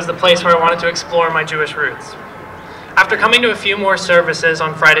Chabad was the place where I wanted to explore my Jewish roots. After coming to a few more services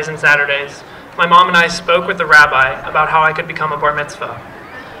on Fridays and Saturdays, my mom and I spoke with the rabbi about how I could become a bar mitzvah.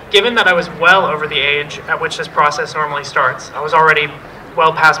 Given that I was well over the age at which this process normally starts, I was already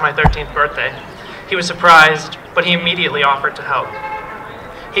well past my 13th birthday, he was surprised, but he immediately offered to help.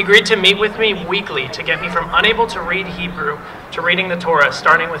 He agreed to meet with me weekly to get me from unable to read Hebrew to reading the Torah,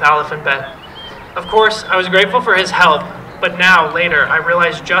 starting with Aleph and Bet. Of course, I was grateful for his help, but now, later, I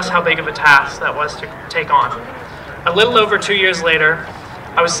realized just how big of a task that was to take on. A little over 2 years later,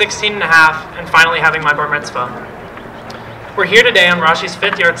 I was 16 and a half and finally having my bar mitzvah. We're here today on Rashi's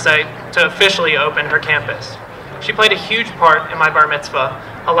 5th yard site to officially open her campus. She played a huge part in my bar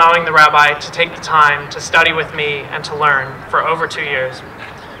mitzvah, allowing the rabbi to take the time to study with me and to learn for over 2 years.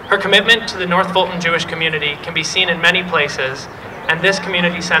 Her commitment to the North Fulton Jewish community can be seen in many places, and this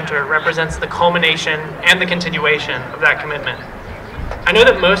community center represents the culmination and the continuation of that commitment. I know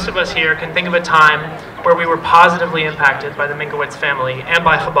that most of us here can think of a time where we were positively impacted by the Minkowitz family and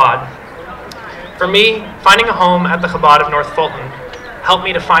by Chabad. For me, finding a home at the Chabad of North Fulton helped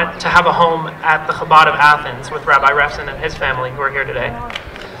me to have a home at the Chabad of Athens with Rabbi Refson and his family who are here today.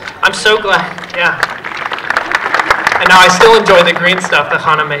 I'm so glad, yeah. And now I still enjoy the green stuff that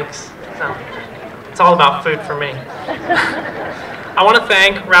Hannah makes. So it's all about food for me. I want to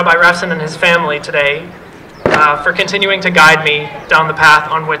thank Rabbi Refson and his family today for continuing to guide me down the path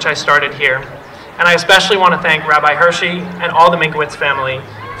on which I started here. And I especially want to thank Rabbi Hershey and all the Minkowitz family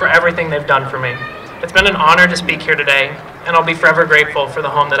for everything they've done for me. It's been an honor to speak here today, and I'll be forever grateful for the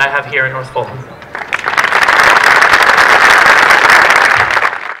home that I have here in North Fulton.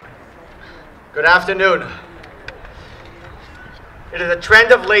 Good afternoon. It is a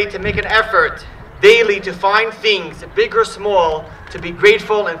trend of late to make an effort daily to find things, big or small, to be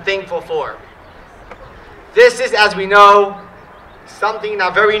grateful and thankful for. This is, as we know, something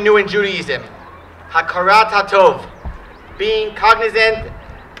now very new in Judaism. Hakarat HaTov, being cognizant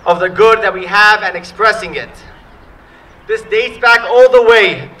of the good that we have and expressing it. This dates back all the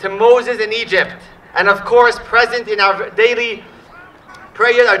way to Moses in Egypt, and of course present in our daily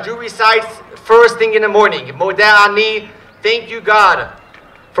prayer our Jew recites first thing in the morning. Modeh Ani, thank you God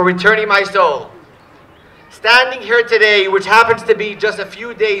for returning my soul. Standing here today, which happens to be just a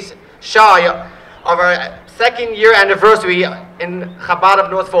few days shy of our 2nd year anniversary in Chabad of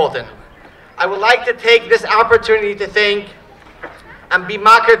North Fulton, I would like to take this opportunity to thank and be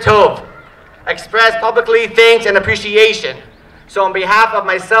Makar Tov, express publicly thanks and appreciation. So on behalf of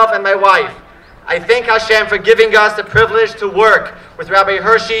myself and my wife, I thank Hashem for giving us the privilege to work with Rabbi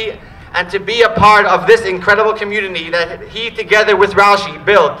Hershey and to be a part of this incredible community that he, together with Rashi,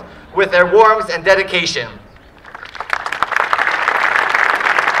 built with their warmth and dedication.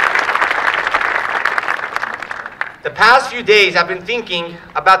 The past few days I've been thinking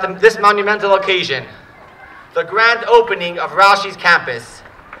about this monumental occasion, the grand opening of Rashi's campus,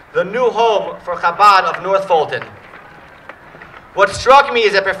 the new home for Chabad of North Fulton. What struck me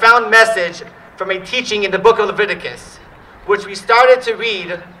is a profound message from a teaching in the book of Leviticus, which we started to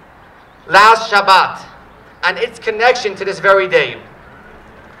read last Shabbat, and its connection to this very day.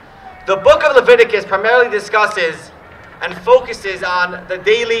 The book of Leviticus primarily discusses and focuses on the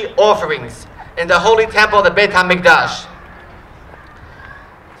daily offerings in the holy temple of the Beit HaMikdash.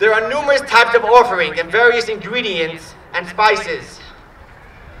 There are numerous types of offering and various ingredients and spices.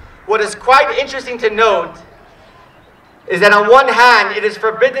 What is quite interesting to note is that on one hand, it is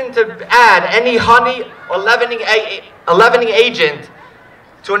forbidden to add any honey or leavening agent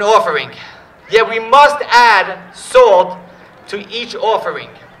to an offering. Yet we must add salt to each offering.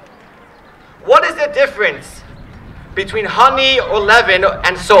 What is the difference between honey or leaven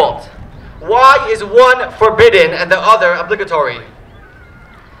and salt? Why is one forbidden and the other obligatory?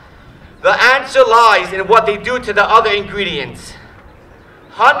 The answer lies in what they do to the other ingredients.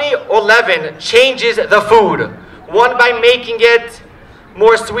 Honey or leaven changes the food, one by making it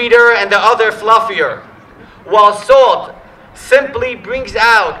more sweeter and the other fluffier, while salt simply brings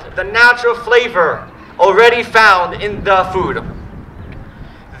out the natural flavor already found in the food.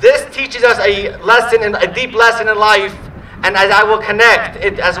 This teaches us a deep lesson in life, and as I will connect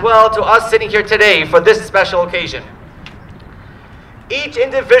it as well to us sitting here today for this special occasion. Each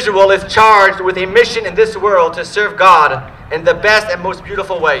individual is charged with a mission in this world to serve God in the best and most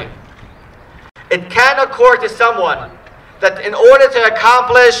beautiful way. It can occur to someone that in order to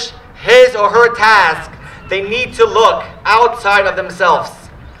accomplish his or her task, they need to look outside of themselves,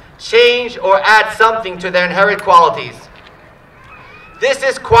 change or add something to their inherent qualities. This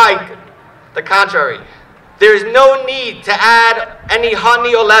is quite the contrary. There is no need to add any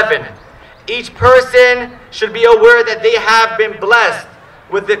honey or leaven. Each person should be aware that they have been blessed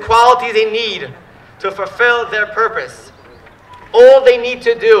with the qualities they need to fulfill their purpose. All they need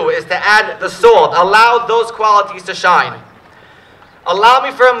to do is to add the salt, allow those qualities to shine. Allow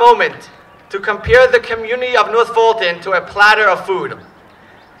me for a moment to compare the community of North Fulton to a platter of food,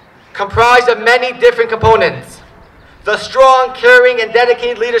 comprised of many different components. The strong, caring, and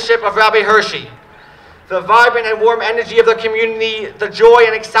dedicated leadership of Rabbi Hershey, the vibrant and warm energy of the community, the joy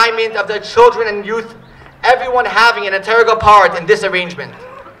and excitement of the children and youth, everyone having an integral part in this arrangement.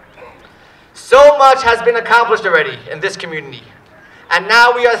 So much has been accomplished already in this community, and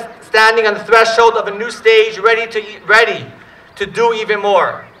now we are standing on the threshold of a new stage, ready to do even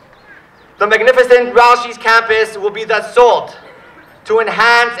more. The magnificent Rashi's campus will be that salt to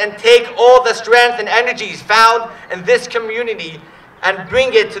enhance and take all the strength and energies found in this community and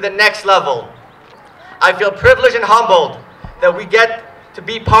bring it to the next level. I feel privileged and humbled that we get to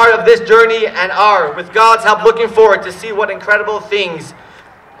be part of this journey and are, with God's help, looking forward to see what incredible things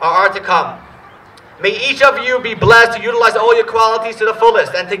are to come. May each of you be blessed to utilize all your qualities to the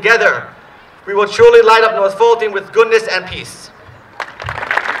fullest, and together we will truly light up North Fulton with goodness and peace.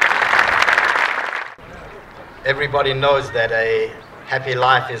 Everybody knows that a happy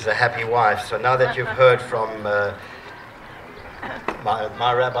life is a happy wife. So now that you've heard from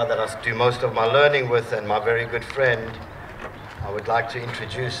my rabbi that I do most of my learning with and my very good friend, I would like to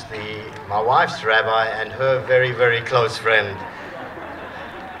introduce my wife's rabbi and her very, very close friend,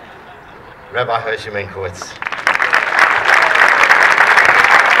 Rabbi Hershey Menkowitz.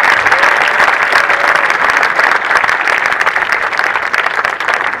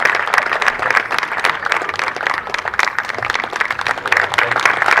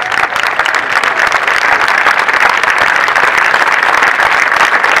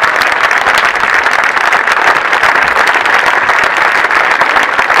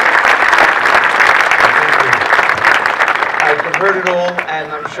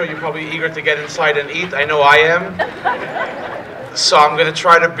 You're probably eager to get inside and eat. I know I am. So I'm going to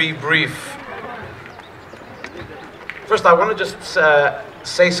try to be brief. First, I want to just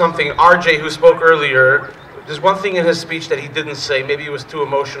say something. RJ, who spoke earlier, there's one thing in his speech that he didn't say. Maybe it was too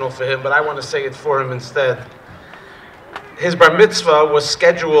emotional for him, but I want to say it for him instead. His bar mitzvah was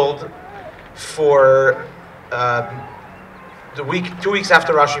scheduled for 2 weeks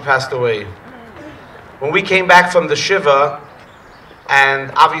after Rashi passed away. When we came back from the Shiva,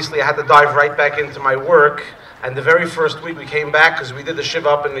 and obviously I had to dive right back into my work, and the very first week we came back, because we did the Shiva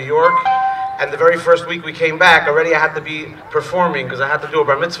up in New York, and the very first week we came back, already I had to be performing, because I had to do a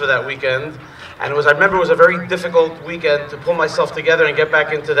bar mitzvah that weekend, and I remember it was a very difficult weekend to pull myself together and get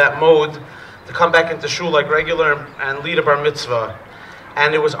back into that mode, to come back into shul like regular and lead a bar mitzvah.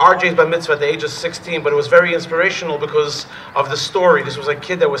 And it was RJ's bar mitzvah at the age of 16, but it was very inspirational because of the story. This was a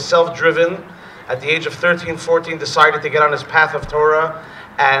kid that was self-driven. At the age of 13, 14, decided to get on his path of Torah,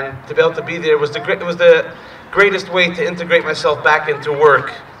 and to be able to be there was the greatest way to integrate myself back into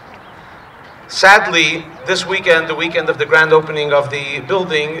work. Sadly, this weekend, the weekend of the grand opening of the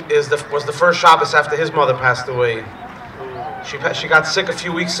building, was the first Shabbos after his mother passed away. She got sick a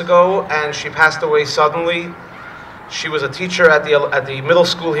few weeks ago, and she passed away suddenly. She was a teacher at the middle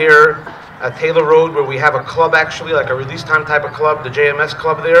school here at Taylor Road, where we have a club, actually, like a release time type of club, the JMS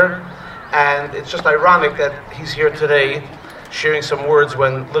club there. And it's just ironic that he's here today sharing some words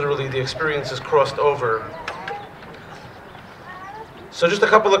when literally the experience is crossed over. So just a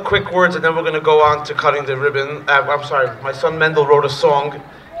couple of quick words, and then we're going to go on to cutting the ribbon. I'm sorry, my son Mendel wrote a song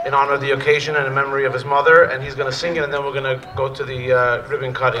in honor of the occasion and in memory of his mother, and he's going to sing it, and then we're going to go to the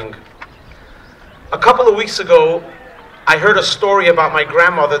ribbon cutting. A couple of weeks ago, I heard a story about my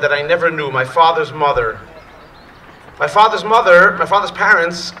grandmother that I never knew, my father's mother. My father's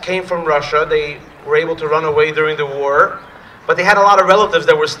parents came from Russia. They were able to run away during the war, but they had a lot of relatives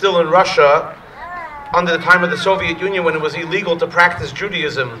that were still in Russia under the time of the Soviet Union when it was illegal to practice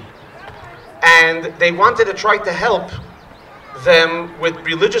Judaism. And they wanted to try to help them with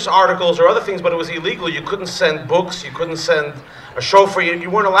religious articles or other things, but it was illegal. You couldn't send books, you couldn't send a shofar, you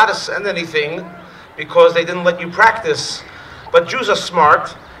weren't allowed to send anything because they didn't let you practice. But Jews are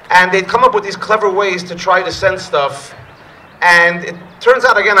smart, and they'd come up with these clever ways to try to send stuff. And it turns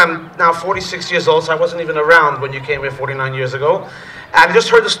out, again, I'm now 46 years old, so I wasn't even around when you came here 49 years ago. And I just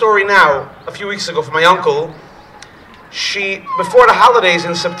heard the story now, a few weeks ago, from my uncle. Before the holidays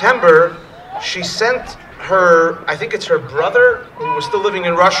in September, she sent her, I think it's her brother, who was still living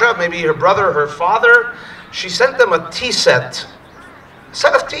in Russia, maybe her brother or her father, she sent them a tea set. A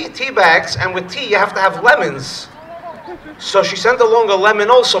set of tea bags, and with tea you have to have lemons. So she sent along a lemon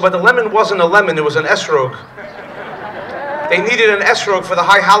also, but the lemon wasn't a lemon, it was an esrog. They needed an esrog for the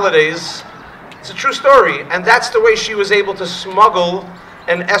high holidays. It's a true story, and that's the way she was able to smuggle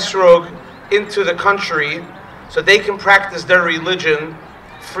an esrog into the country so they can practice their religion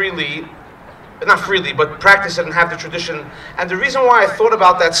freely, not freely, but practice it and have the tradition. And the reason why I thought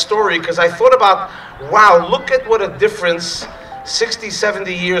about that story, because I thought about, wow, look at what a difference 60,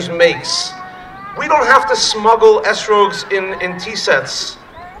 70 years makes. We don't have to smuggle esrogs in tea sets.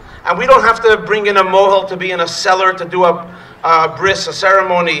 And we don't have to bring in a mohel to be in a cellar to do a bris, a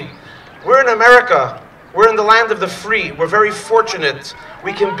ceremony. We're in America. We're in the land of the free. We're very fortunate.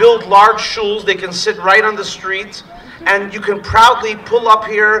 We can build large shuls. They can sit right on the street. And you can proudly pull up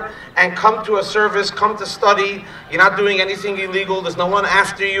here and come to a service, come to study. You're not doing anything illegal. There's no one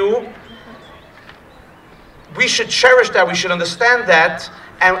after you. We should cherish that. We should understand that.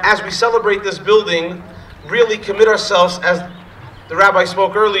 And as we celebrate this building, really commit ourselves, as the rabbi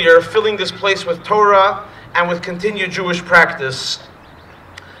spoke earlier, filling this place with Torah and with continued Jewish practice.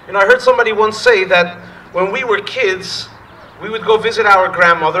 You know, I heard somebody once say that when we were kids, we would go visit our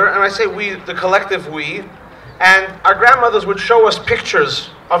grandmother, and I say we, the collective we, and our grandmothers would show us pictures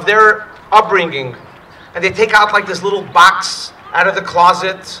of their upbringing. And they'd take out like this little box out of the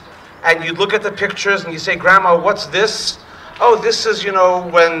closet, and you'd look at the pictures and you say, Grandma, what's this? Oh, this is, you know,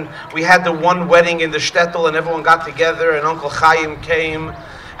 when we had the one wedding in the shtetl and everyone got together and Uncle Chaim came.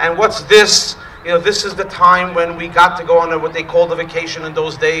 And what's this? You know, this is the time when we got to go on what they called a vacation in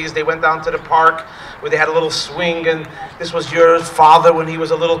those days. They went down to the park where they had a little swing, and this was your father when he was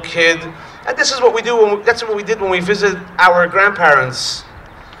a little kid. And this is what we do, that's what we did when we visit our grandparents.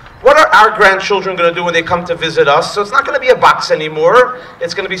 What are our grandchildren going to do when they come to visit us? So it's not going to be a box anymore.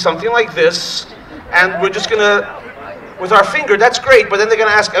 It's going to be something like this. And we're just going to, with our finger, that's great, but then they're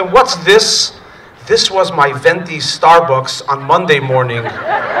going to ask, and what's this? This was my venti Starbucks on Monday morning.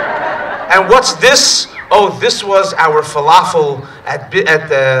 And what's this? Oh, this was our falafel at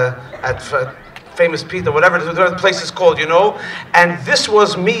Famous Pizza, whatever the place is called, you know. And this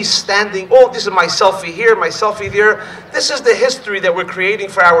was me standing, oh, this is my selfie here, my selfie there. This is the history that we're creating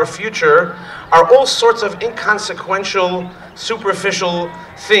for our future, are all sorts of inconsequential, superficial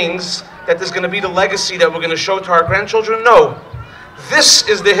things that there's going to be the legacy that we're going to show to our grandchildren. No. This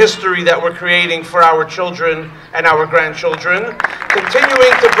is the history that we're creating for our children and our grandchildren,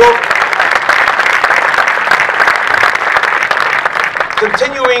 continuing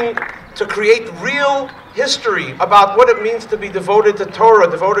to create real history about what it means to be devoted to Torah,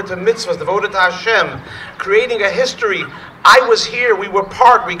 devoted to mitzvahs, devoted to Hashem, creating a history. I was here, we were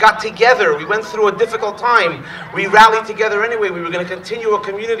part, we got together, we went through a difficult time, we rallied together anyway, we were going to continue a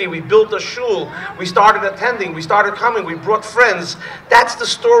community, we built a shul, we started attending, we started coming, we brought friends. That's the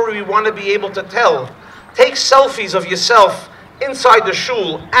story we want to be able to tell. Take selfies of yourself inside the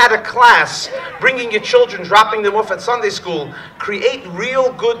shul, at a class, bringing your children, dropping them off at Sunday school. Create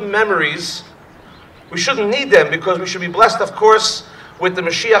real good memories. We shouldn't need them because we should be blessed, of course, with the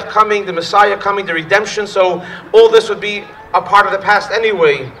Mashiach coming, the Messiah coming, the redemption. So all this would be a part of the past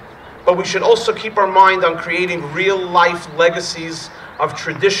anyway. But we should also keep our mind on creating real life legacies of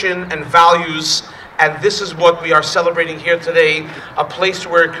tradition and values. And this is what we are celebrating here today, a place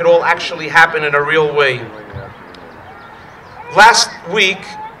where it could all actually happen in a real way. Last week,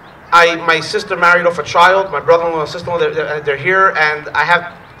 my sister married off a child. My brother-in-law and sister-in-law, they're here, and I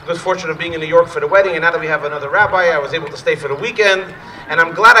have the good fortune of being in New York for the wedding, and now that we have another rabbi, I was able to stay for the weekend, and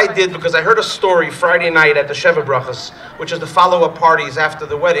I'm glad I did because I heard a story Friday night at the Sheva Brachas, which is the follow-up parties after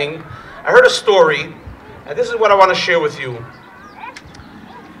the wedding. I heard a story, and this is what I want to share with you.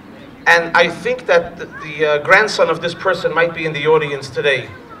 And I think that the grandson of this person might be in the audience today.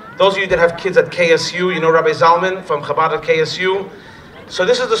 Those of you that have kids at KSU, you know Rabbi Zalman from Chabad at KSU. So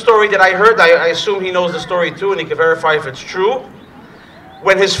this is the story that I heard. I assume he knows the story too, and he can verify if it's true.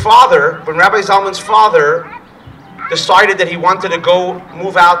 When Rabbi Zalman's father decided that he wanted to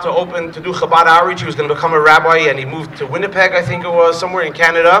move out to do Chabad outreach, he was going to become a rabbi, and he moved to Winnipeg, I think it was, somewhere in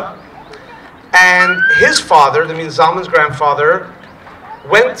Canada. And his father, that means Zalman's grandfather,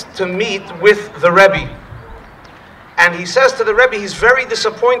 went to meet with the Rebbe. And he says to the Rebbe, he's very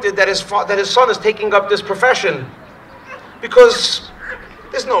disappointed that his son is taking up this profession. Because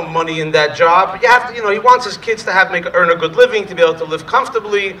There's no money in that job. You have to, he wants his kids to earn a good living, to be able to live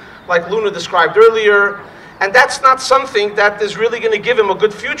comfortably, like Luna described earlier. And that's not something that is really going to give him a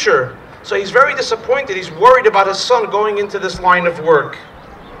good future. So he's very disappointed. He's worried about his son going into this line of work.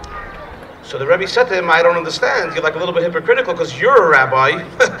 So the Rebbe said to him, I don't understand. You're like a little bit hypocritical because you're a rabbi.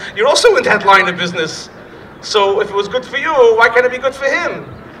 You're also in that line of business. So if it was good for you, why can't it be good for him?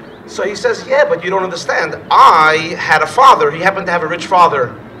 So he says, yeah, but you don't understand. I had a father. He happened to have a rich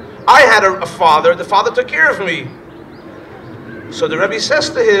father. I had a father. The father took care of me. So the Rebbe says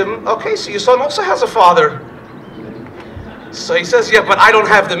to him, okay, so your son also has a father. So he says, yeah, but I don't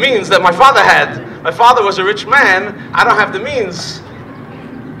have the means that my father had. My father was a rich man. I don't have the means.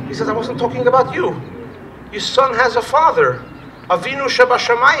 He says, I wasn't talking about you. Your son has a father. Avinu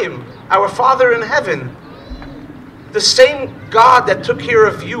Shabashamayim, our Father in heaven. The same God that took care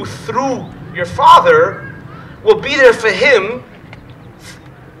of you through your father will be there for him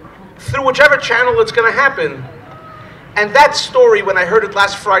through whichever channel it's going to happen. And that story, when I heard it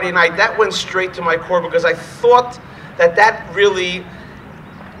last Friday night, that went straight to my core because I thought that really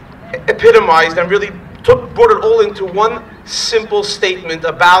epitomized and really brought it all into one simple statement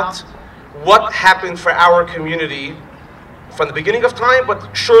about what happened for our community from the beginning of time,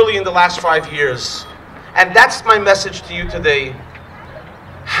 but surely in the last 5 years. And that's my message to you today.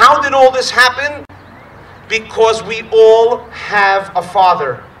 How did all this happen? Because we all have a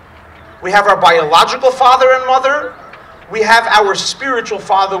father. We have our biological father and mother. We have our spiritual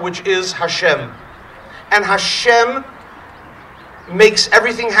father, which is Hashem. And Hashem makes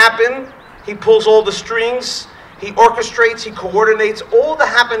everything happen. He pulls all the strings. He orchestrates, he coordinates all the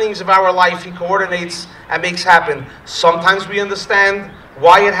happenings of our life. He coordinates and makes happen. Sometimes we understand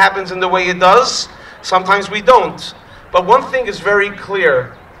why it happens in the way it does. Sometimes we don't. But one thing is very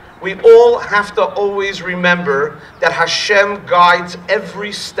clear. We all have to always remember that Hashem guides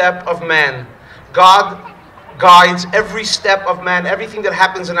every step of man. God guides every step of man, everything that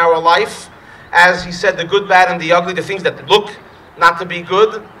happens in our life. As he said, the good, bad, and the ugly, the things that look not to be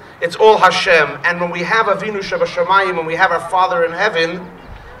good, it's all Hashem. And when we have Avinu Shabashamayim, when we have our Father in heaven,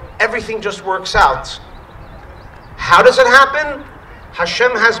 everything just works out. How does it happen?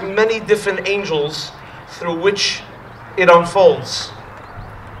 Hashem has many different angels through which it unfolds.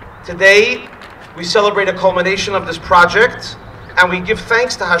 Today, we celebrate a culmination of this project, and we give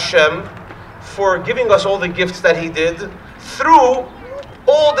thanks to Hashem for giving us all the gifts that He did through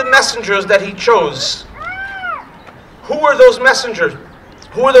all the messengers that He chose. Who are those messengers?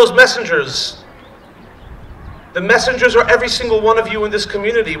 Who are those messengers? The messengers are every single one of you in this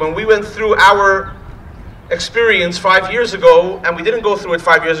community. When we went through our experience 5 years ago, and we didn't go through it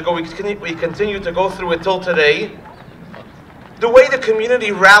 5 years ago, we continue to go through it till today, the way the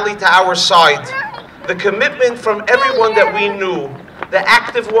community rallied to our side, the commitment from everyone that we knew, the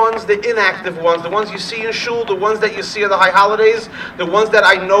active ones, the inactive ones, the ones you see in shul, the ones that you see at the high holidays, the ones that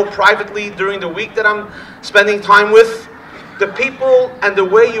I know privately during the week that I'm spending time with, the people and the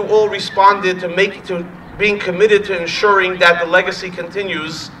way you all responded to being committed to ensuring that the legacy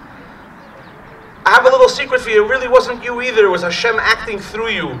continues. I have a little secret for you. It really wasn't you either. It was Hashem acting through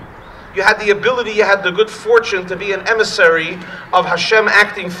you. You had the ability, you had the good fortune to be an emissary of Hashem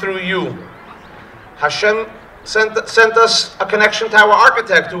acting through you. Hashem sent us a connection to our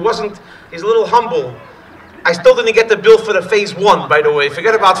architect he's a little humble. I still didn't get the bill for the phase 1, by the way.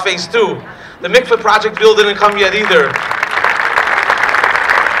 Forget about phase 2. The mikveh project bill didn't come yet either.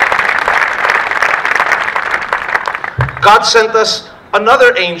 God sent us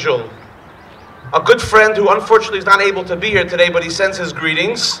another angel, a good friend who unfortunately is not able to be here today, but he sends his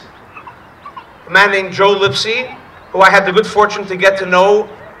greetings. A man named Joe Lipsy, who I had the good fortune to get to know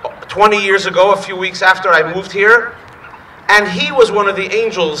 20 years ago, a few weeks after I moved here. And he was one of the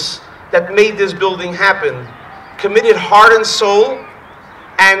angels that made this building happen. Committed heart and soul,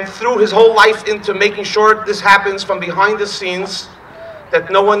 and threw his whole life into making sure this happens from behind the scenes, that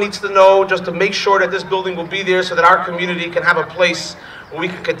no one needs to know, just to make sure that this building will be there so that our community can have a place where we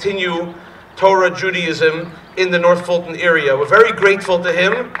can continue Torah Judaism in the North Fulton area. We're very grateful to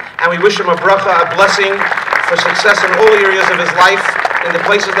him, and we wish him a bracha, a blessing for success in all areas of his life, in the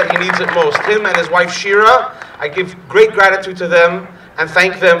places that he needs it most. Him and his wife Shira, I give great gratitude to them and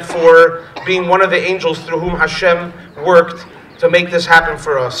thank them for being one of the angels through whom Hashem worked to make this happen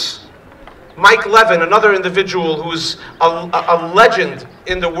for us. Mike Levin, another individual who's a legend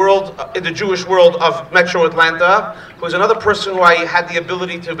in the world, in the Jewish world of Metro Atlanta, who's another person who I had the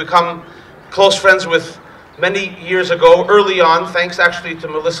ability to become close friends with many years ago, early on, thanks actually to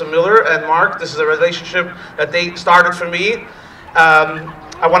Melissa Miller and Mark. This is a relationship that they started for me.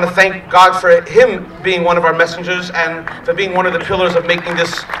 I want to thank God for him being one of our messengers and for being one of the pillars of making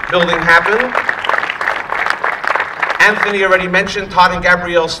this building happen. Anthony already mentioned Todd and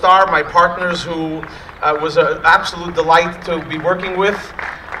Gabrielle Starr, my partners, who was an absolute delight to be working with.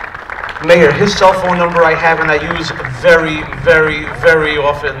 Mayor, his cell phone number I have and I use very, very, very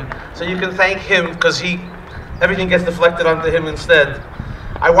often. So you can thank him because everything gets deflected onto him instead.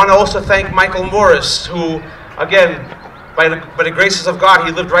 I want to also thank Michael Morris, who, again, by the graces of God,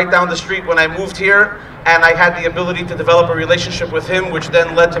 he lived right down the street when I moved here, and I had the ability to develop a relationship with him, which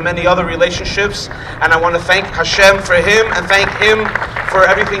then led to many other relationships. And I want to thank Hashem for him and thank him for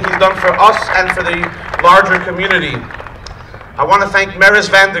everything he's done for us and for the larger community. I want to thank Maris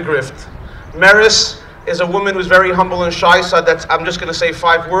Vandegrift. Maris is a woman who's very humble and shy, so I'm just going to say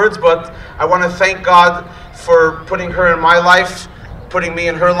 5 words, but I want to thank God for putting her in my life, putting me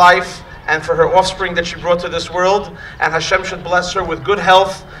in her life, and for her offspring that she brought to this world. And Hashem should bless her with good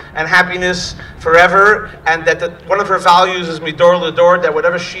health and happiness forever, and that one of her values is midor ledor, that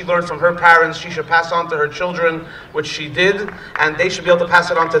whatever she learned from her parents, she should pass on to her children, which she did, and they should be able to pass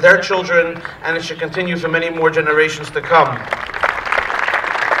it on to their children, and it should continue for many more generations to come.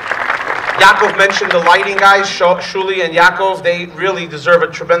 Yaakov mentioned the lighting guys, Shuli and Yaakov. They really deserve a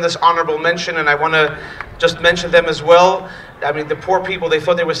tremendous honorable mention, and I want to just mention them as well. I mean, the poor people, they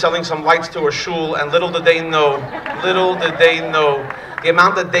thought they were selling some lights to a shul, and little did they know, the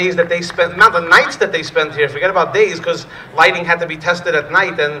amount of days that they spent, the amount of nights that they spent here. Forget about days, because lighting had to be tested at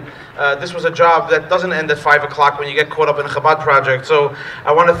night, and this was a job that doesn't end at 5 o'clock when you get caught up in a Chabad project. So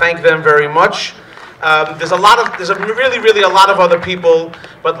I want to thank them very much. There's really a lot of other people,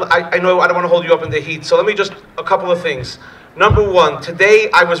 but I know I don't want to hold you up in the heat. So let me just, a couple of things. Number one, today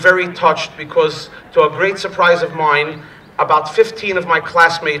I was very touched because, to a great surprise of mine, about 15 of my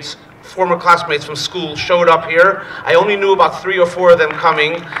classmates, former classmates from school, showed up here. I only knew about 3 or 4 of them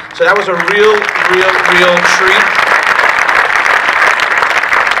coming, so that was a real treat.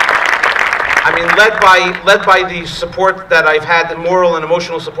 I mean, led by the support that I've had, the moral and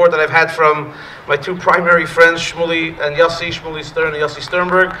emotional support that I've had from my 2 primary friends, Shmuley Stern and Yossi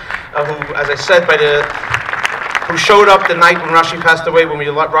Sternberg, who, as I said, who showed up the night when Rashi passed away. When we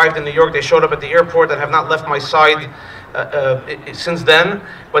arrived in New York, they showed up at the airport and have not left my side since then.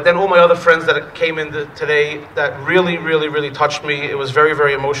 But then all my other friends that came in today, that really touched me. It was very,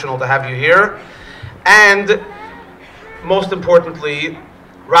 very emotional to have you here. And most importantly,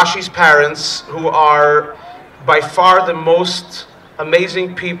 Rashi's parents, who are by far the most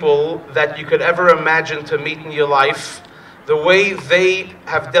amazing people that you could ever imagine to meet in your life. The way they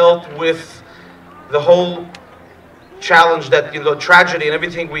have dealt with the whole challenge, that, tragedy and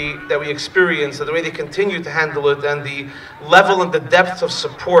everything that we experience, and the way they continue to handle it, and the level and the depth of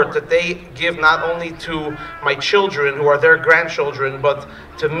support that they give not only to my children, who are their grandchildren, but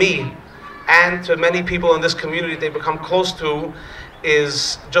to me and to many people in this community they become close to,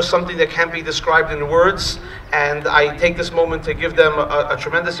 is just something that can't be described in words. And I take this moment to give them a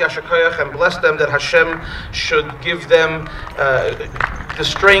tremendous yasher koyach and bless them, that Hashem should give them the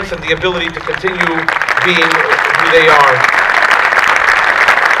strength and the ability to continue being who they are.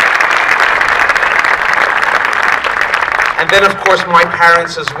 And then, of course, my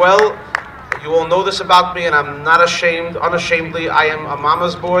parents as well. You all know this about me, and I'm not unashamedly, I am a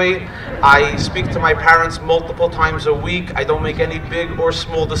mama's boy. I speak to my parents multiple times a week. I don't make any big or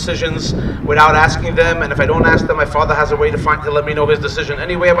small decisions without asking them, and if I don't ask them, my father has a way to let me know his decision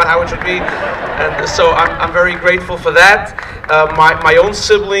anyway about how it should be. And so I'm very grateful for that. My own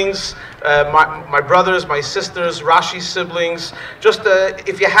siblings, my brothers, my sisters, Rashi's siblings, just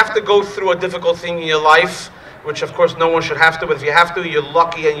if you have to go through a difficult thing in your life, which of course no one should have to, but if you have to, you're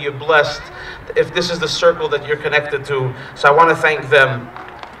lucky and you're blessed if this is the circle that you're connected to. So I want to thank them.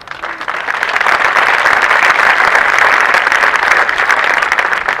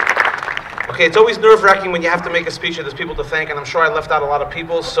 Okay, it's always nerve-wracking when you have to make a speech and there's people to thank, and I'm sure I left out a lot of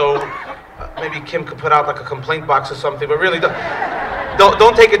people, so maybe Kim could put out like a complaint box or something, but really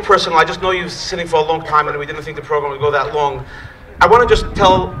don't take it personal. I just know you've been sitting for a long time and we didn't think the program would go that long. I want to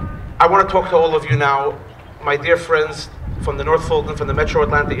talk to all of you now, my dear friends from the North Fulton, from the Metro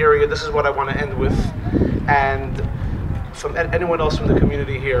Atlanta area. This is what I want to end with, and from anyone else from the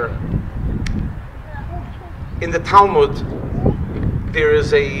community here. In the Talmud, there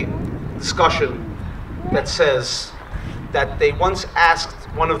is a discussion that says that they once asked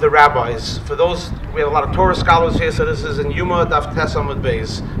one of the rabbis, for those, we have a lot of Torah scholars here, so this is in Yuma Daf Tes Amud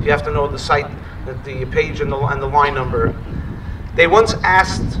Beis. You have to know the site, the page and the line number. They once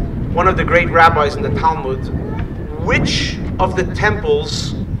asked one of the great rabbis in the Talmud, which of the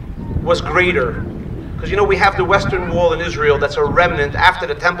temples was greater? Because you know we have the Western Wall in Israel that's a remnant after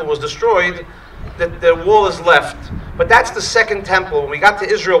the temple was destroyed. The wall is left. But that's the second temple. When we got to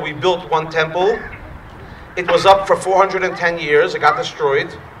Israel, we built one temple. It was up for 410 years. It got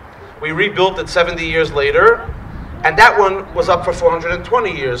destroyed. We rebuilt it 70 years later. And that one was up for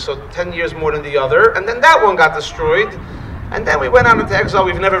 420 years, so 10 years more than the other. And then that one got destroyed. And then we went out into exile.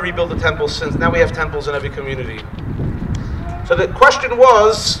 We've never rebuilt a temple since. Now we have temples in every community. So the question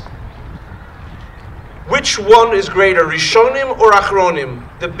was, which one is greater, Rishonim or Achronim?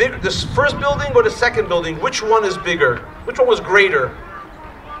 The first building or the second building? Which one is bigger? Which one was greater?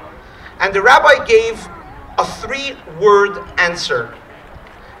 And the rabbi gave a 3-word answer.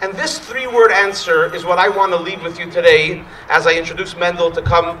 And this 3-word answer is what I want to leave with you today as I introduce Mendel to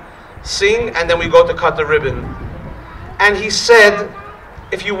come sing, and then we go to cut the ribbon. And he said,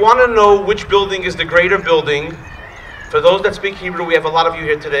 if you want to know which building is the greater building, for those that speak Hebrew, we have a lot of you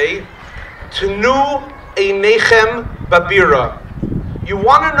here today, Tenu Einechem Babira. You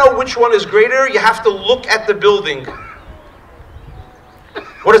want to know which one is greater, you have to look at the building.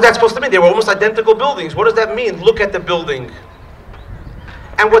 What is that supposed to mean? They were almost identical buildings. What does that mean? Look at the building.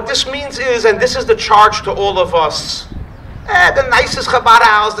 And what this means is, and this is the charge to all of us, the nicest Chabad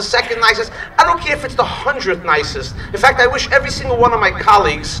house, the second nicest. I don't care if it's the 100th nicest. In fact, I wish every single one of my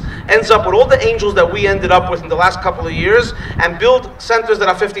colleagues ends up with all the angels that we ended up with in the last couple of years and build centers that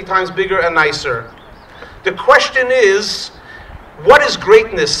are 50 times bigger and nicer. The question is, what is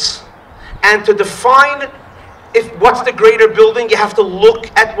greatness? And to define what's the greater building, you have to look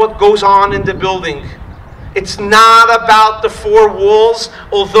at what goes on in the building. It's not about the 4 walls,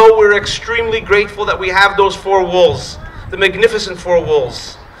 although we're extremely grateful that we have those 4 walls, the magnificent 4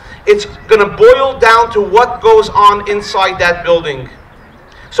 walls. It's going to boil down to what goes on inside that building.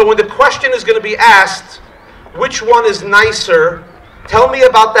 So when the question is going to be asked, which one is nicer, tell me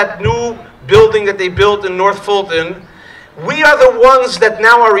about that new building that they built in North Fulton. We are the ones that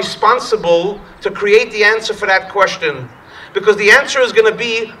now are responsible to create the answer for that question. Because the answer is going to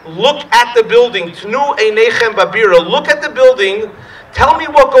be, look at the building. Tnu einechem babira. Look at the building. Tell me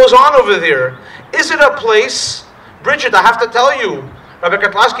what goes on over there. Is it a place? Bridget, I have to tell you, Rabbi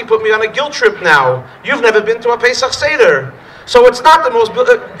Katlaski put me on a guilt trip now. You've never been to a Pesach Seder. So it's not the most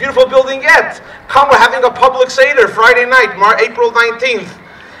beautiful building yet. Come, we're having a public Seder Friday night, April 19th.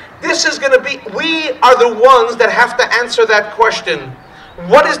 This is going to be, we are the ones that have to answer that question.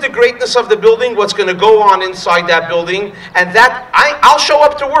 What is the greatness of the building? What's going to go on inside that building? And that, I'll show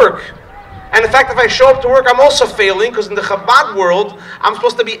up to work. And in fact, if I show up to work, I'm also failing, because in the Chabad world, I'm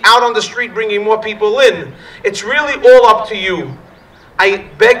supposed to be out on the street bringing more people in. It's really all up to you. I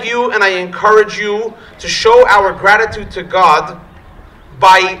beg you and I encourage you to show our gratitude to God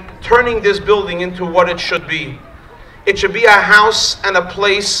by turning this building into what it should be. It should be a house and a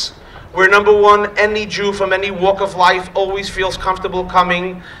place where, number one, any Jew from any walk of life always feels comfortable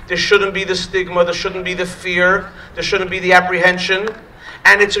coming. There shouldn't be the stigma, there shouldn't be the fear, there shouldn't be the apprehension.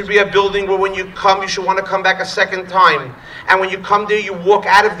 And it should be a building where when you come, you should want to come back a second time. And when you come there, you walk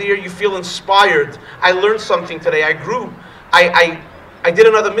out of there, you feel inspired. I learned something today. I grew. I did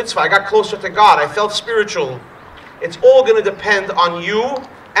another mitzvah. I got closer to God. I felt spiritual. It's all going to depend on you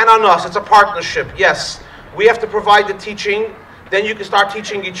and on us. It's a partnership. Yes, we have to provide the teaching. Then you can start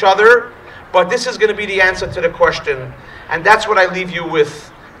teaching each other. But this is going to be the answer to the question. And that's what I leave you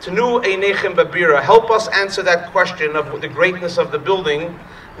with. Tenu einechem babira. Help us answer that question of the greatness of the building.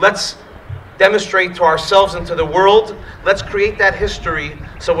 Let's demonstrate to ourselves and to the world. Let's create that history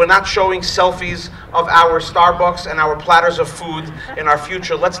so we're not showing selfies of our Starbucks and our platters of food in our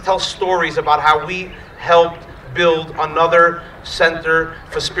future. Let's tell stories about how we helped build another center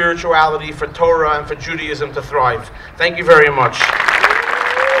for spirituality, for Torah, and for Judaism to thrive. Thank you very much.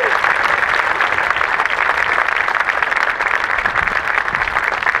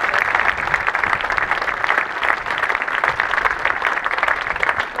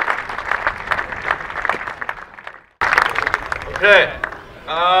 Okay.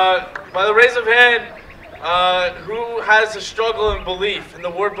 By the raise of hand, who has a struggle in belief, in the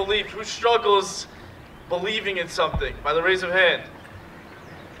word belief? Who struggles believing in something? By the raise of hand.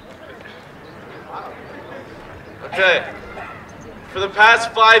 Okay. For the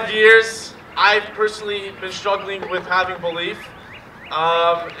past 5 years, I've personally been struggling with having belief.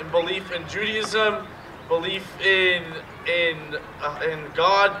 In belief in Judaism, belief in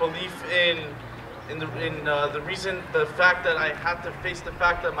God, belief in the fact that I had to face the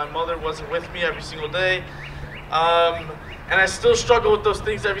fact that my mother wasn't with me every single day. And I still struggle with those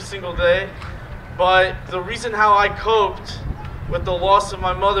things every single day. But the reason how I coped with the loss of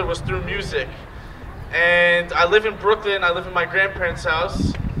my mother was through music. And I live in Brooklyn, I live in my grandparents'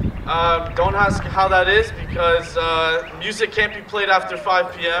 house. Don't ask how that is because music can't be played after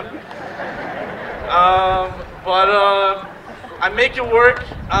 5 p.m. I make it work.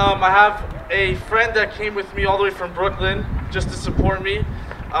 I have a friend that came with me all the way from Brooklyn just to support me.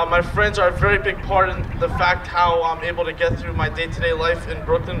 My friends are a very big part in the fact how I'm able to get through my day-to-day life in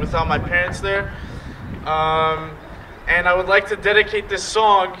Brooklyn without my parents there. And I would like to dedicate this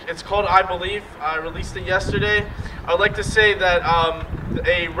song. It's called I Believe. I released it yesterday. I would like to say that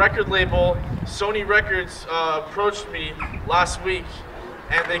a record label, Sony Records, approached me last week,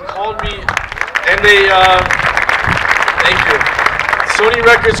 and they called me, and they, thank you. Sony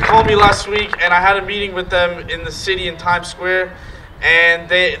Records called me last week, and I had a meeting with them in the city in Times Square, and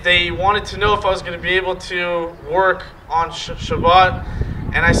they wanted to know if I was going to be able to work on Shabbat.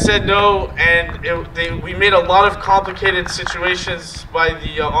 And I said no, and we made a lot of complicated situations by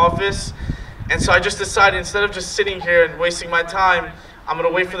the office. And so I just decided, instead of just sitting here and wasting my time, I'm going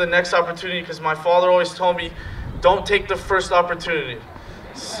to wait for the next opportunity, because my father always told me, don't take the first opportunity.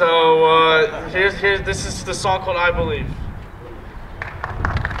 So this is the song called I Believe.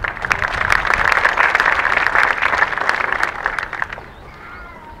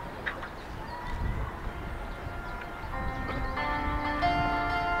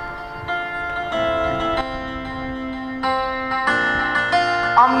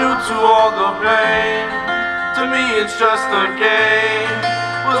 I'm new to all the pain. To me it's just a game.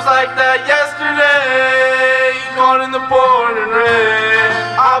 Was like that yesterday, caught in the pouring rain.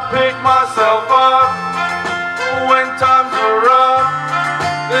 I pick myself up when times are rough.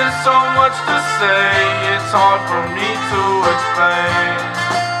 There's so much to say, it's hard for me to explain.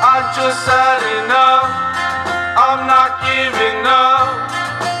 I just had enough, I'm not giving up.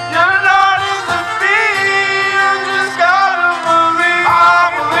 You're not in the field, you just gotta believe.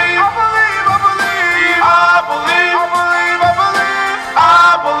 I believe, I believe, I believe, I believe, I believe, I believe,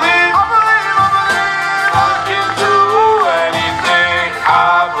 I believe, I believe, I believe, I can do anything.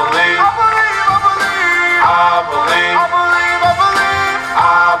 I believe, I believe, I believe, I believe,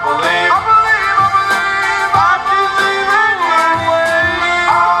 I believe, I believe, I believe, I believe, I believe, I can believe in you.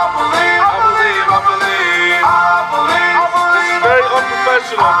 I believe, I believe, I believe, I believe, I believe. This is very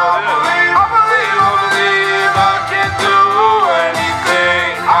unprofessional, but yeah. I believe, I believe, I can do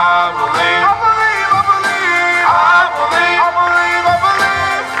anything. I believe, I believe, I believe, I believe, I believe, I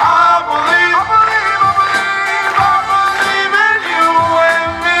believe, I believe, I believe, I believe, I believe in you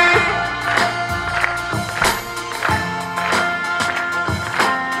and me.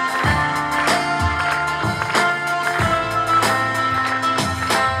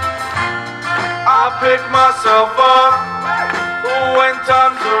 I pick myself up when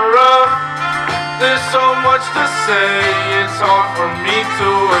times are rough. There's so much to say, it's hard for me to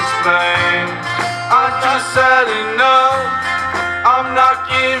explain. I just had enough, I'm not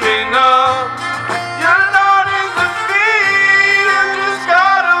giving up. You're not in the field, you just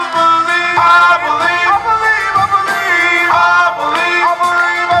gotta believe. I believe, I believe, I believe, I believe, I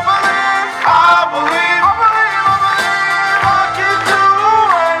believe, I believe, I believe, I believe, I believe, I can do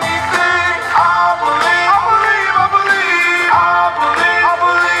anything. I believe, I believe, I believe, I believe, I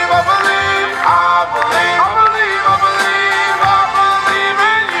believe, I believe, I believe, I believe, I believe, I believe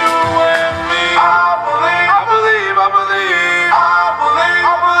in you and me. I believe, I believe, I believe, I believe,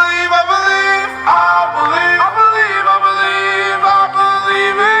 I believe, I believe, I believe, I believe, I believe, I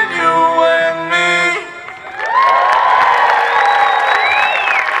believe in you and me.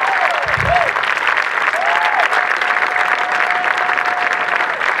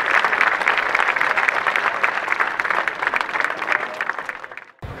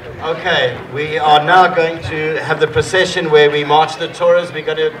 Okay, we are now going to have the procession where we march the Torahs. We're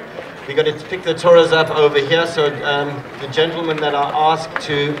going to pick the Torahs up over here. So the gentlemen that are asked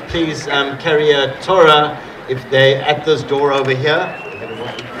to please carry a Torah, if they're at this door over here.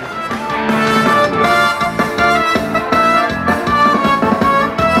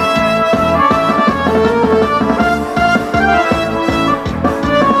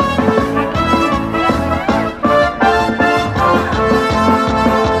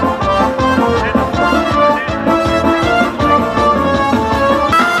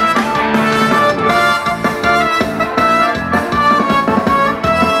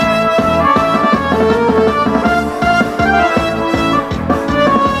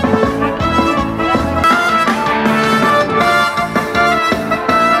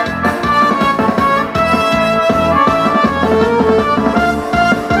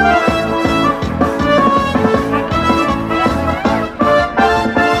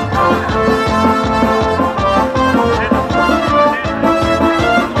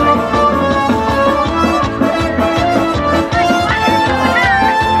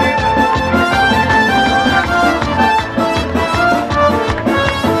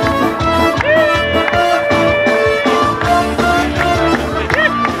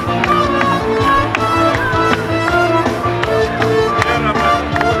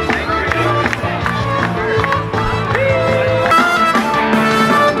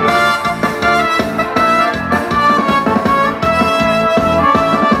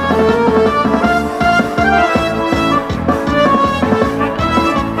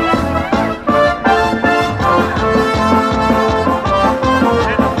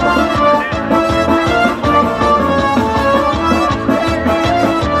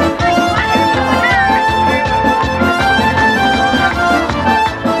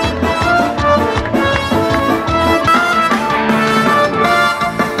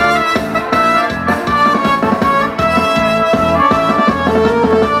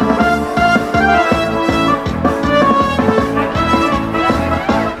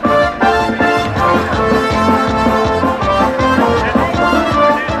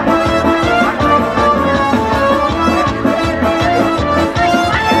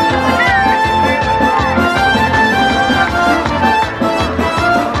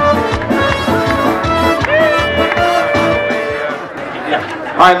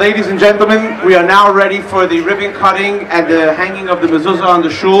 right, ladies and gentlemen, we are now ready for the ribbon cutting and the hanging of the mezuzah on the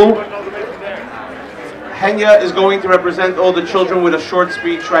shul. Henya is going to represent all the children with a short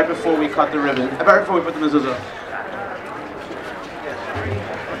speech right before we cut the ribbon, right before we put the mezuzah.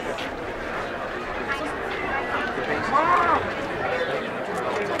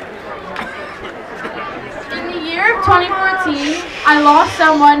 In the year of 2014, I lost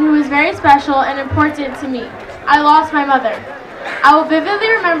someone who was very special and important to me. I lost my mother. I will vividly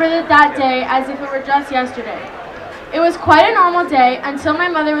remember that day as if it were just yesterday. It was quite a normal day until my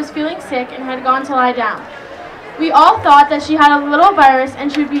mother was feeling sick and had gone to lie down. We all thought that she had a little virus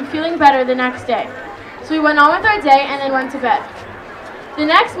and she would be feeling better the next day. So we went on with our day and then went to bed. The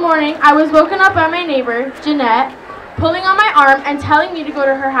next morning, I was woken up by my neighbor, Jeanette, pulling on my arm and telling me to go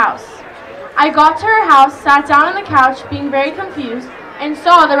to her house. I got to her house, sat down on the couch, being very confused, and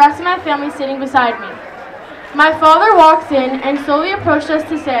saw the rest of my family sitting beside me. My father walked in and slowly approached us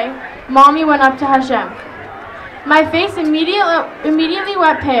to say, "Mommy went up to Hashem." My face immediately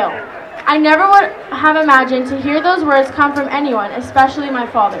went pale. I never would have imagined to hear those words come from anyone, especially my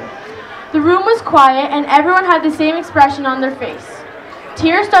father. The room was quiet and everyone had the same expression on their face.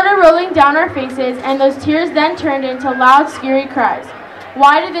 Tears started rolling down our faces, and those tears then turned into loud, scary cries.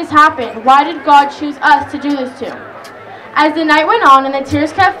 Why did this happen? Why did God choose us to do this to? As the night went on and the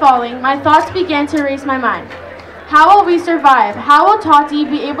tears kept falling, my thoughts began to race my mind. How will we survive? How will Tati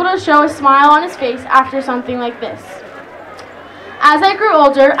be able to show a smile on his face after something like this? As I grew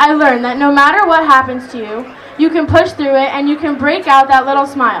older, I learned that no matter what happens to you, you can push through it and you can break out that little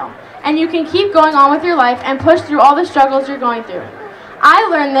smile. And you can keep going on with your life and push through all the struggles you're going through. I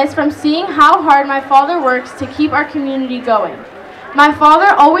learned this from seeing how hard my father works to keep our community going. My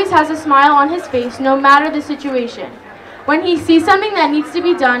father always has a smile on his face no matter the situation. When he sees something that needs to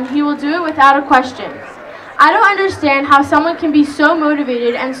be done, he will do it without a question. I don't understand how someone can be so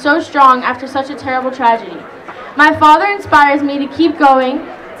motivated and so strong after such a terrible tragedy. My father inspires me to keep going,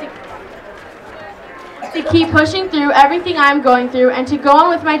 to keep pushing through everything I'm going through, and to go on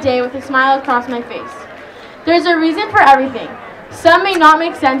with my day with a smile across my face. There's a reason for everything. Some may not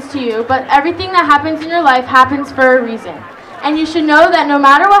make sense to you, but everything that happens in your life happens for a reason. And you should know that no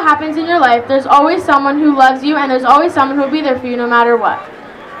matter what happens in your life, there's always someone who loves you and there's always someone who will be there for you no matter what.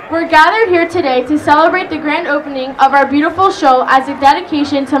 We're gathered here today to celebrate the grand opening of our beautiful show as a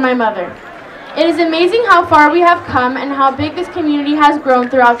dedication to my mother. It is amazing how far we have come and how big this community has grown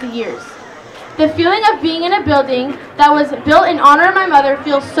throughout the years. The feeling of being in a building that was built in honor of my mother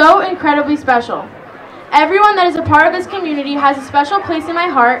feels so incredibly special. Everyone that is a part of this community has a special place in my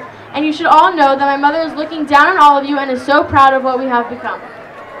heart, and you should all know that my mother is looking down on all of you and is so proud of what we have become.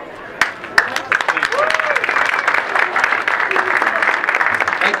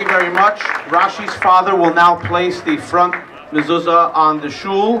 Thank you very much. Rashi's father will now place the front mezuzah on the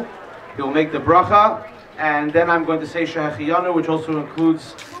shul. He will make the bracha, and then I'm going to say Shehechiyanu, which also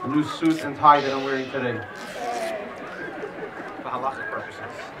includes a new suit and tie that I'm wearing today. For halachic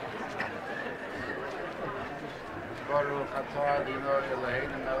purposes. Baruch atah Adonai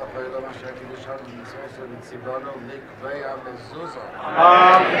Eloheinu melech haolam asher kiddushanu b'mitzvoso v'tzivanu likvei mezuzah.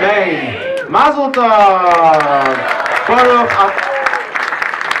 Amen. Mazel tov.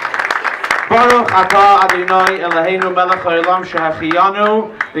 Baruch atah Adonai Eloheinu melech haolam shehachiyanu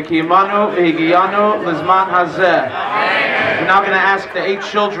v'kiyimanu v'higiyanu lizman hazeh. We're now going to ask the 8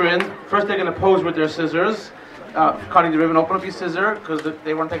 children. First, they're going to pose with their scissors. Cutting the ribbon. Open up your scissor because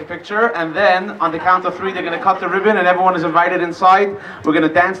they want to take a picture, and then on the count of 3 they're going to cut the ribbon and everyone is invited inside. We're going to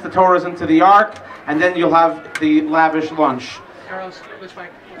dance the Torahs into the ark, and then you'll have the lavish lunch. Carlos, this way.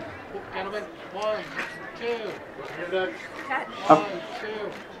 Gentlemen, 1, 2. Up. 1,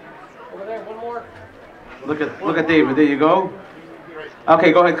 2. Over there, one more. Look at David. There you go.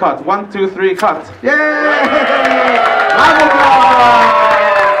 Okay, go ahead, cut. 1, 2, 3, cut. Yay! Mazel tov!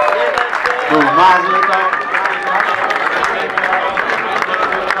 Oh, mazel tov.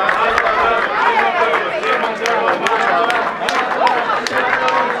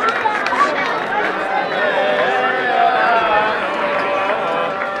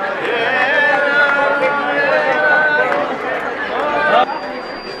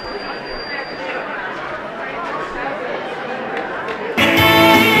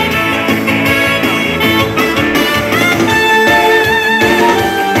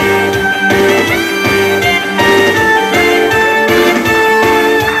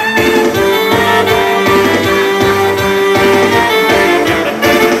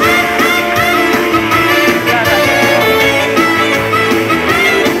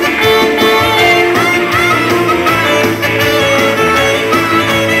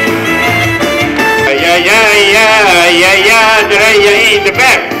 Draya in the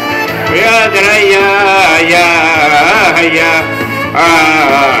back. Ya Draya, ya, ya, ya, ya.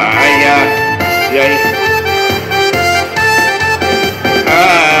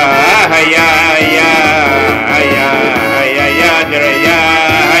 Ya, ya, ya, ya, ya, Draya,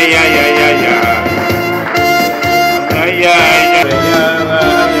 ya, ya, ya, ya. Ya, ya,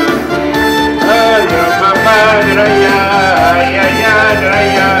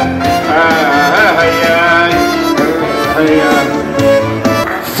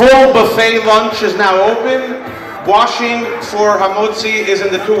 Full buffet lunch is now open. Washing for Hamotzi is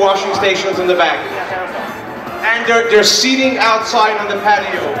in the 2 washing stations in the back. And they're seating outside on the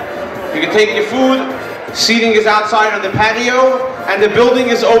patio. You can take your food. Seating is outside on the patio. And the building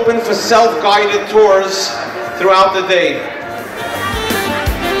is open for self-guided tours throughout the day.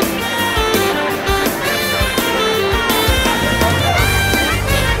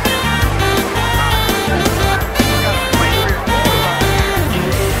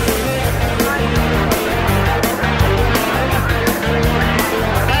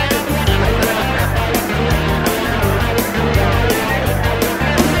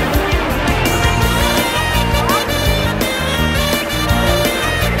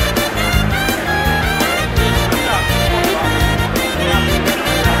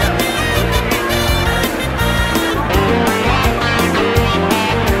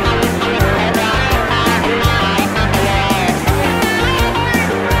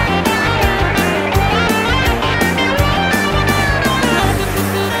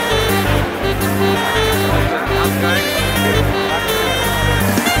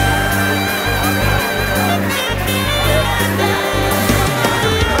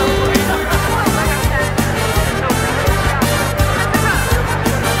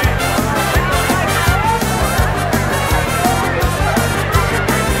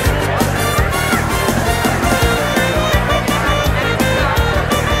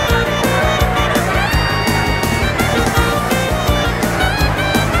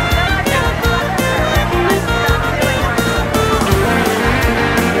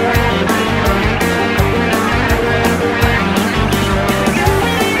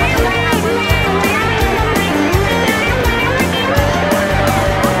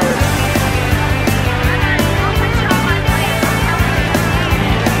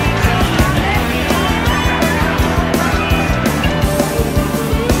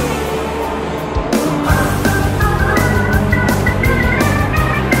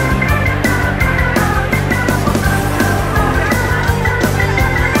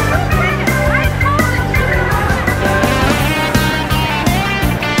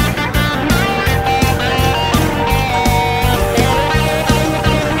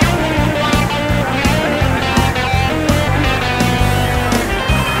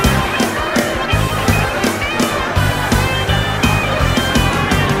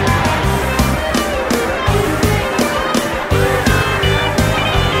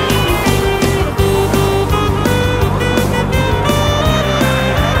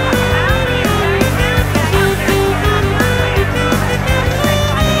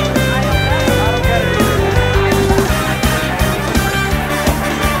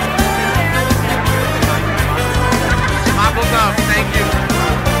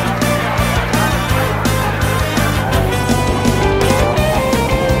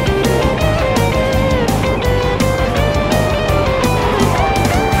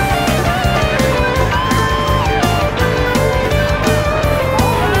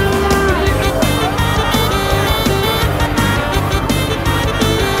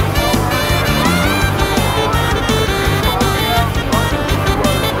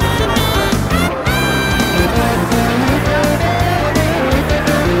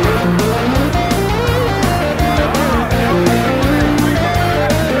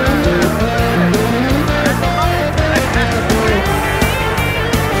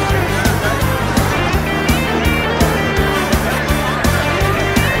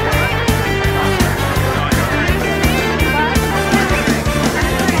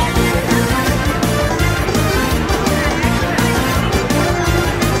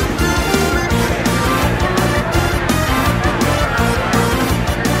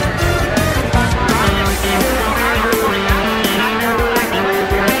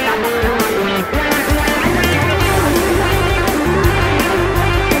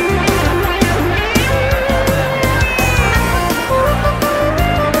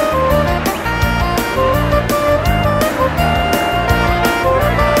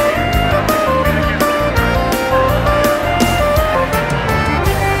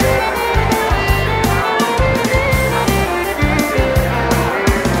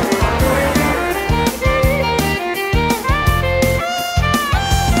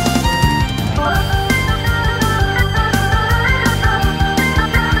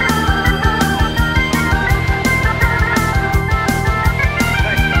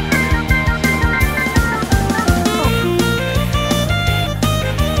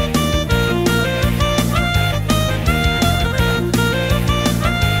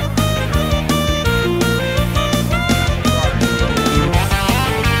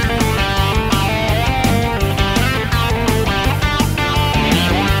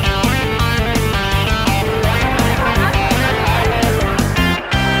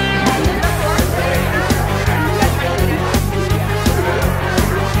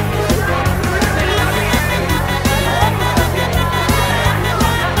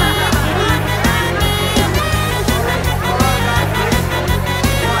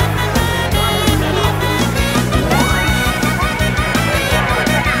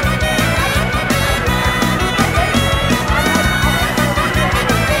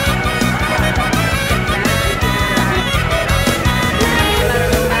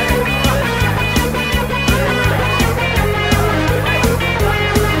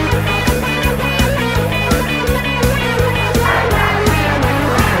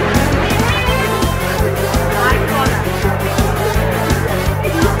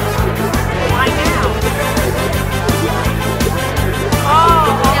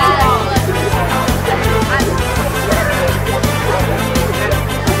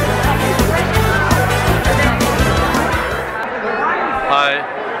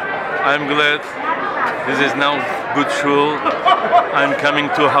 is now good shul. I'm coming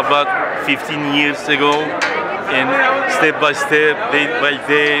to Chabad 15 years ago, and step by step, day by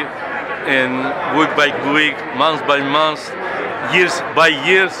day, and week by week, month by month, years by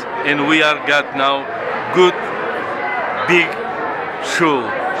years, and we are got now good, big shul.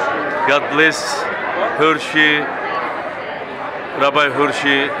 God bless Hershey, Rabbi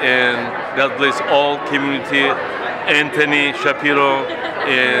Hershey, and God bless all community, Anthony Shapiro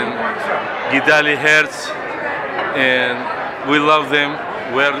and Gidali Hertz, and we love them.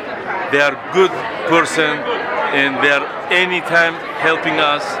 They are good person, and they are anytime helping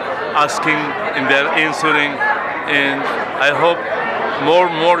us, asking, and they are answering, and I hope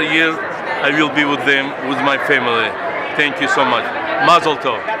more years I will be with them, with my family. Thank you so much. Mazel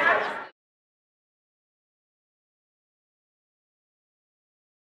tov.